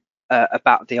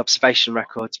the observation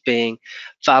records being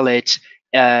valid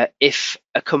if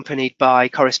accompanied by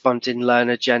corresponding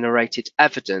learner-generated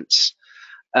evidence.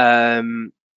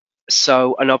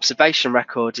 So an observation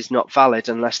record is not valid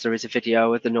unless there is a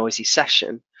video of the noisy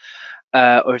session,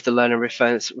 or if the learner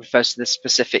refers to the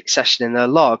specific session in their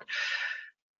log.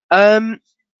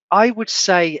 I would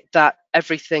say that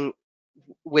everything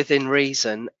within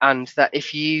reason, and that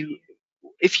if you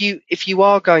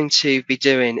are going to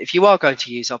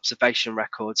use observation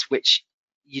records, which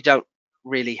you don't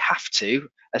really have to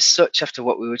as such after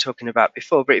what we were talking about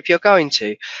before, but if you're going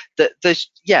to,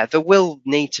 there will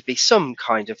need to be some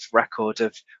kind of record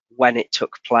of when it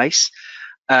took place,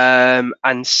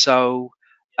 and so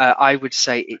I would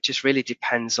say it just really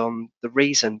depends on the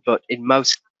reason, but in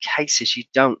most cases you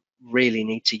don't really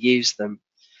need to use them.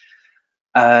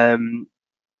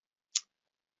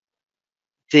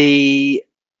 The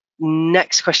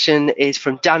next question is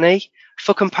from Danny.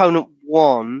 For component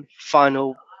 1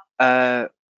 final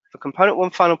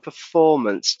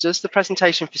performance, does the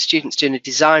presentation for students doing a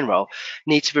design role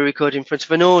need to be recorded in front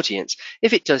of an audience?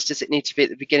 If it does it need to be at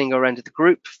the beginning or end of the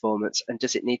group performance? And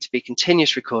does it need to be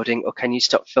continuous recording, or can you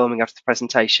stop filming after the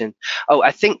presentation? Oh,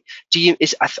 I think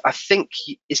is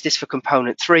this for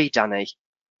component 3, Danny?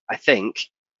 I think,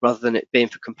 rather than it being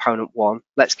for component 1.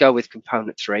 Let's go with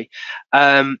component 3.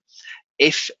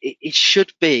 If it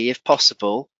should be, if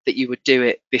possible, that you would do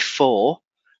it before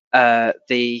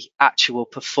the actual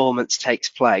performance takes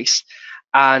place,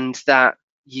 and that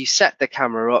you set the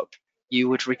camera up. You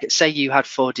would say you had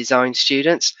 4 design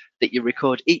students, that you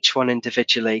record each one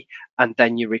individually, and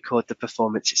then you record the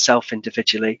performance itself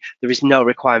individually. There is no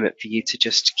requirement for you to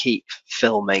just keep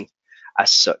filming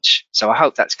as such. So I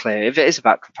hope that's clear. If it is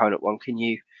about component 1, can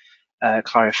you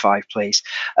clarify, please?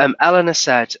 Eleanor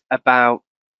said about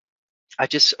I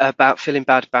just about feeling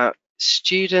bad about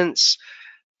students.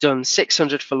 Done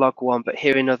 600 for log one, but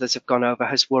hearing others have gone over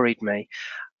has worried me.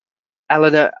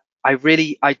 Eleanor,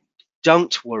 I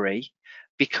don't worry,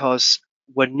 because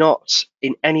we're not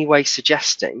in any way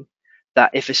suggesting that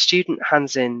if a student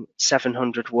hands in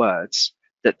 700 words,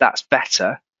 that that's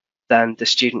better than the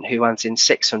student who hands in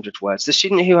 600 words. The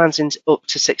student who hands in up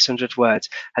to 600 words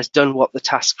has done what the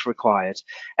task required.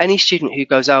 Any student who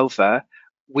goes over,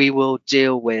 we will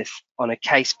deal with on a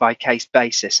case-by-case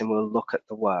basis, and we'll look at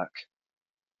the work.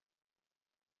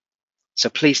 So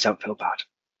please don't feel bad.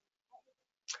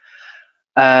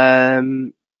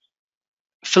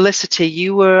 Felicity,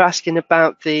 you were asking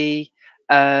about the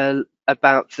lighting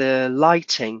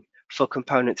for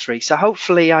component 3. So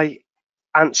hopefully I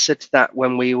answered that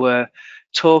when we were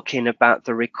talking about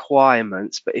the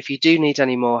requirements. But if you do need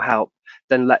any more help,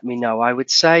 then let me know. I would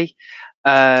say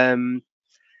that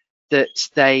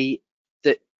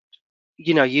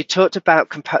you talked about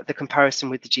the comparison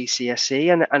with the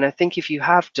GCSE, and I think if you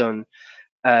have done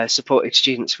supported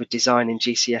students with design in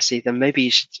GCSE, then maybe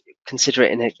you should consider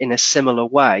it in a similar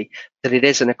way, that it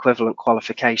is an equivalent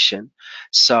qualification.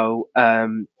 So,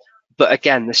 but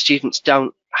again, the students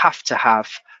don't have to have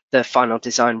the final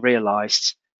design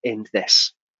realised in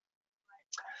this.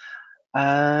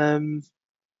 Will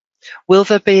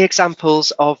there be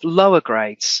examples of lower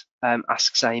grades,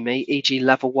 asks Amy, e.g.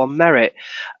 level 1 merit?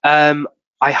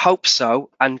 I hope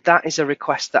so, and that is a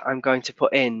request that I'm going to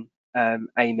put in,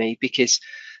 Amy, because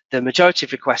the majority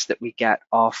of requests that we get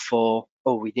are for,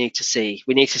 we need to see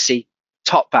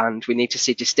top band, we need to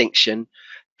see distinction,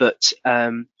 but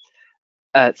thank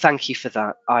you for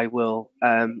that. I will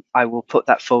put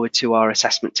that forward to our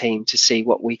assessment team to see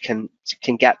what we can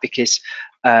get, because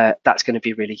that's going to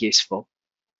be really useful.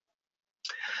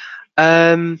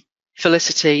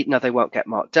 Felicity, no, they won't get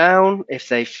marked down if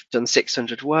they've done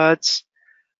 600 words.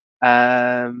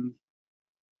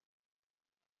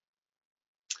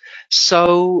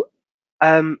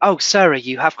 Sarah,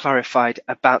 you have clarified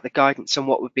about the guidance on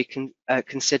what would be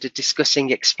considered discussing,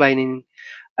 explaining,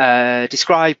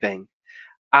 describing.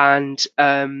 And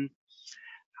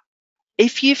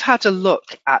if you've had a look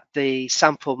at the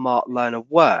sample mark learner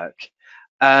work,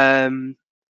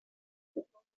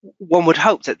 one would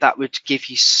hope that that would give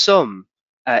you some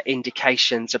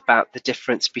indications about the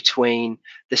difference between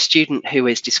the student who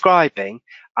is describing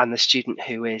and the student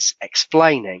who is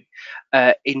explaining,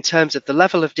 in terms of the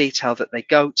level of detail that they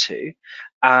go to,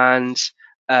 and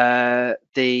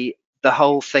the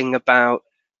whole thing about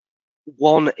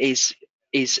one is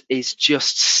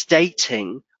just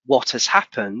stating what has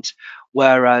happened,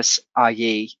 whereas,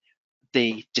 i.e.,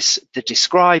 the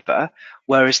describer,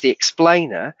 whereas the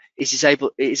explainer is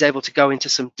able to go into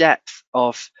some depth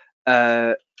of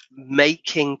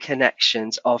making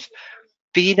connections, of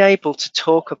being able to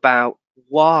talk about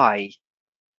why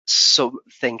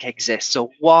something exists or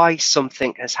why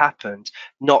something has happened,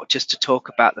 not just to talk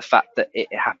about the fact that it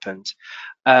happened.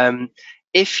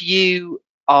 If you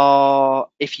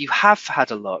have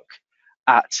had a look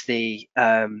at the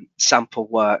sample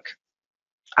work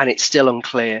and it's still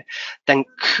unclear, then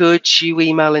could you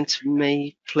email into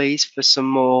me, please, for some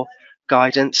more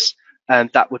guidance?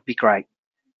 That would be great.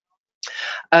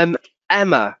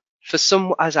 Emma, for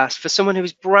someone who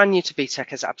is brand new to BTEC,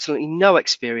 has absolutely no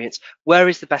experience, where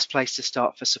is the best place to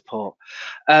start for support?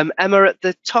 Emma, at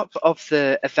the top of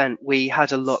the event, we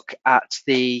had a look at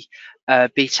the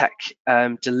BTEC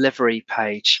delivery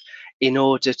page in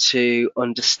order to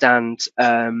understand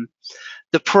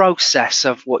the process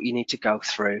of what you need to go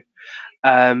through.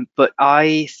 But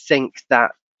I think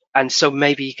that, and so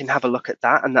maybe you can have a look at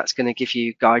that, and that's going to give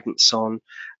you guidance on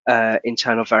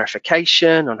internal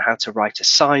verification, on how to write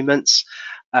assignments,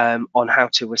 on how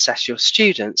to assess your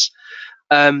students.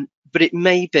 But it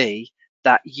may be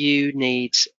that you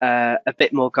need a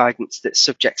bit more guidance that's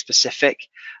subject specific.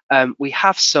 We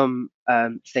have some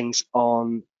things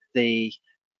on the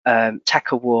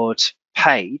Tech Award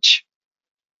page,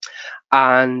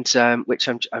 and which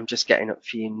I'm just getting up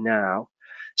for you now.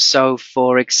 So,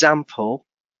 for example,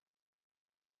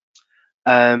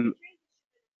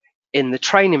 in the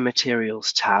training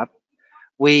materials tab,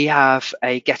 we have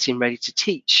a Getting Ready to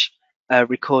Teach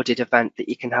recorded event that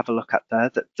you can have a look at there,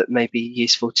 that may be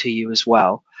useful to you as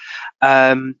well.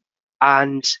 And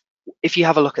if you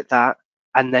have a look at that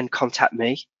and then contact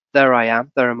me, there I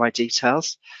am, there are my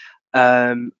details.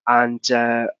 And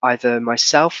either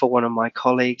myself or one of my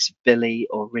colleagues, Billy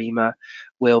or Rima,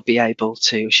 should be able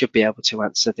to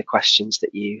answer the questions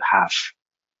that you have.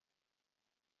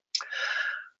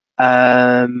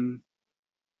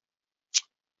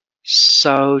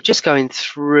 So just going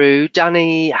through,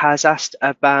 Danny has asked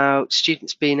about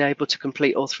students being able to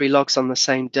complete all 3 logs on the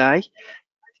same day.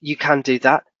 You can do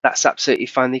that. That's absolutely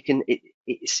fine.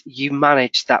 You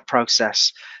manage that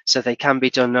process, so they can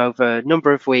be done over a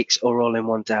number of weeks or all in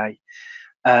one day.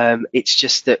 It's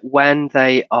just that when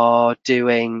they are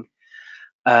doing,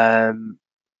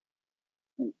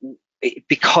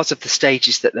 because of the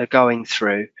stages that they're going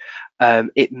through,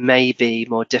 it may be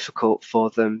more difficult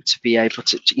for them to be able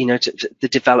to, the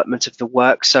development of the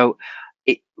work. So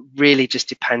it really just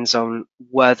depends on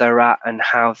where they're at and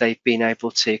how they've been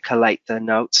able to collate their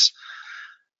notes.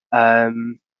 I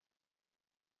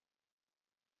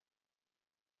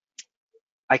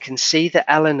can see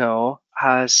that Eleanor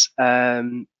has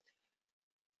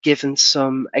given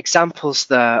some examples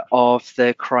there of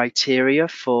the criteria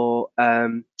for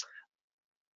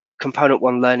component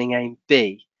 1 learning aim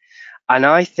B. And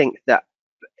I think that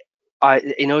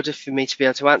in order for me to be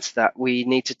able to answer that, we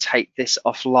need to take this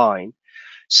offline.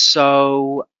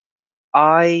 So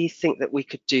I think that we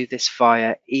could do this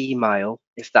via email,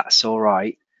 if that's all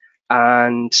right.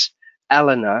 And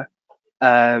Eleanor,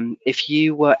 if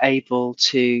you were able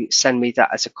to send me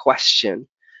that as a question,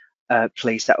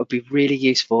 please, that would be really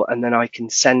useful. And then I can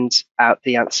send out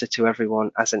the answer to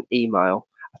everyone as an email.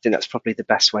 I think that's probably the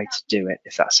best way to do it,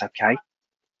 if that's okay.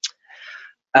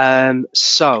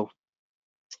 So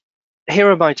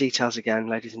here are my details again,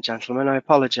 ladies and gentlemen. I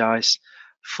apologise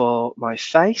for my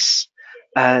face.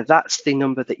 That's the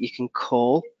number that you can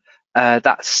call.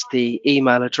 That's the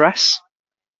email address.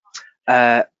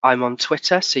 I'm on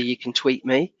Twitter, so you can tweet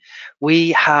me.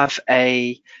 We have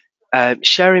a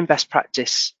sharing best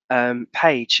practice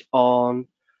page on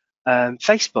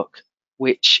Facebook,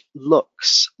 which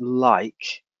looks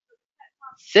like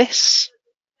this.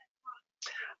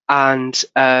 And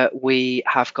we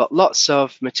have got lots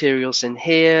of materials in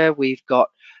here. We've got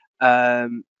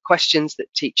questions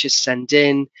that teachers send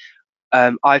in.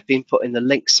 I've been putting the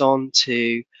links on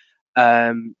to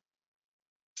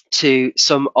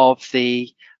some of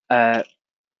the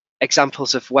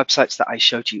examples of websites that I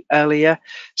showed you earlier.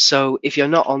 So if you're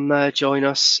not on there, join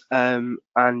us and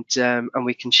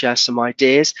we can share some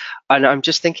ideas. And I'm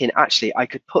just thinking, actually, I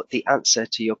could put the answer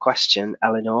to your question,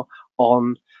 Eleanor,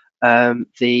 on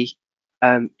the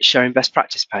sharing best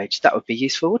practice page. That would be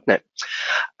useful, wouldn't it?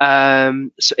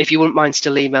 So if you wouldn't mind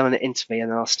still emailing it into me,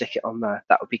 and then I'll stick it on there,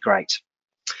 that would be great.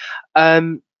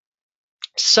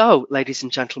 So, ladies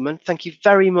and gentlemen, thank you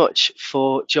very much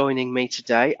for joining me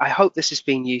today. I hope this has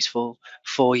been useful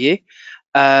for you.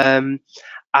 And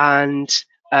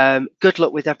good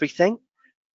luck with everything.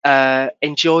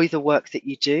 Enjoy the work that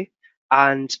you do.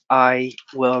 And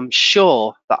I'm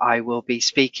sure that I will be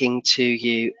speaking to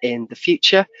you in the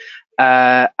future.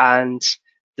 And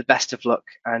the best of luck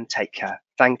and take care.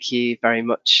 Thank you very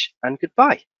much and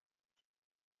goodbye.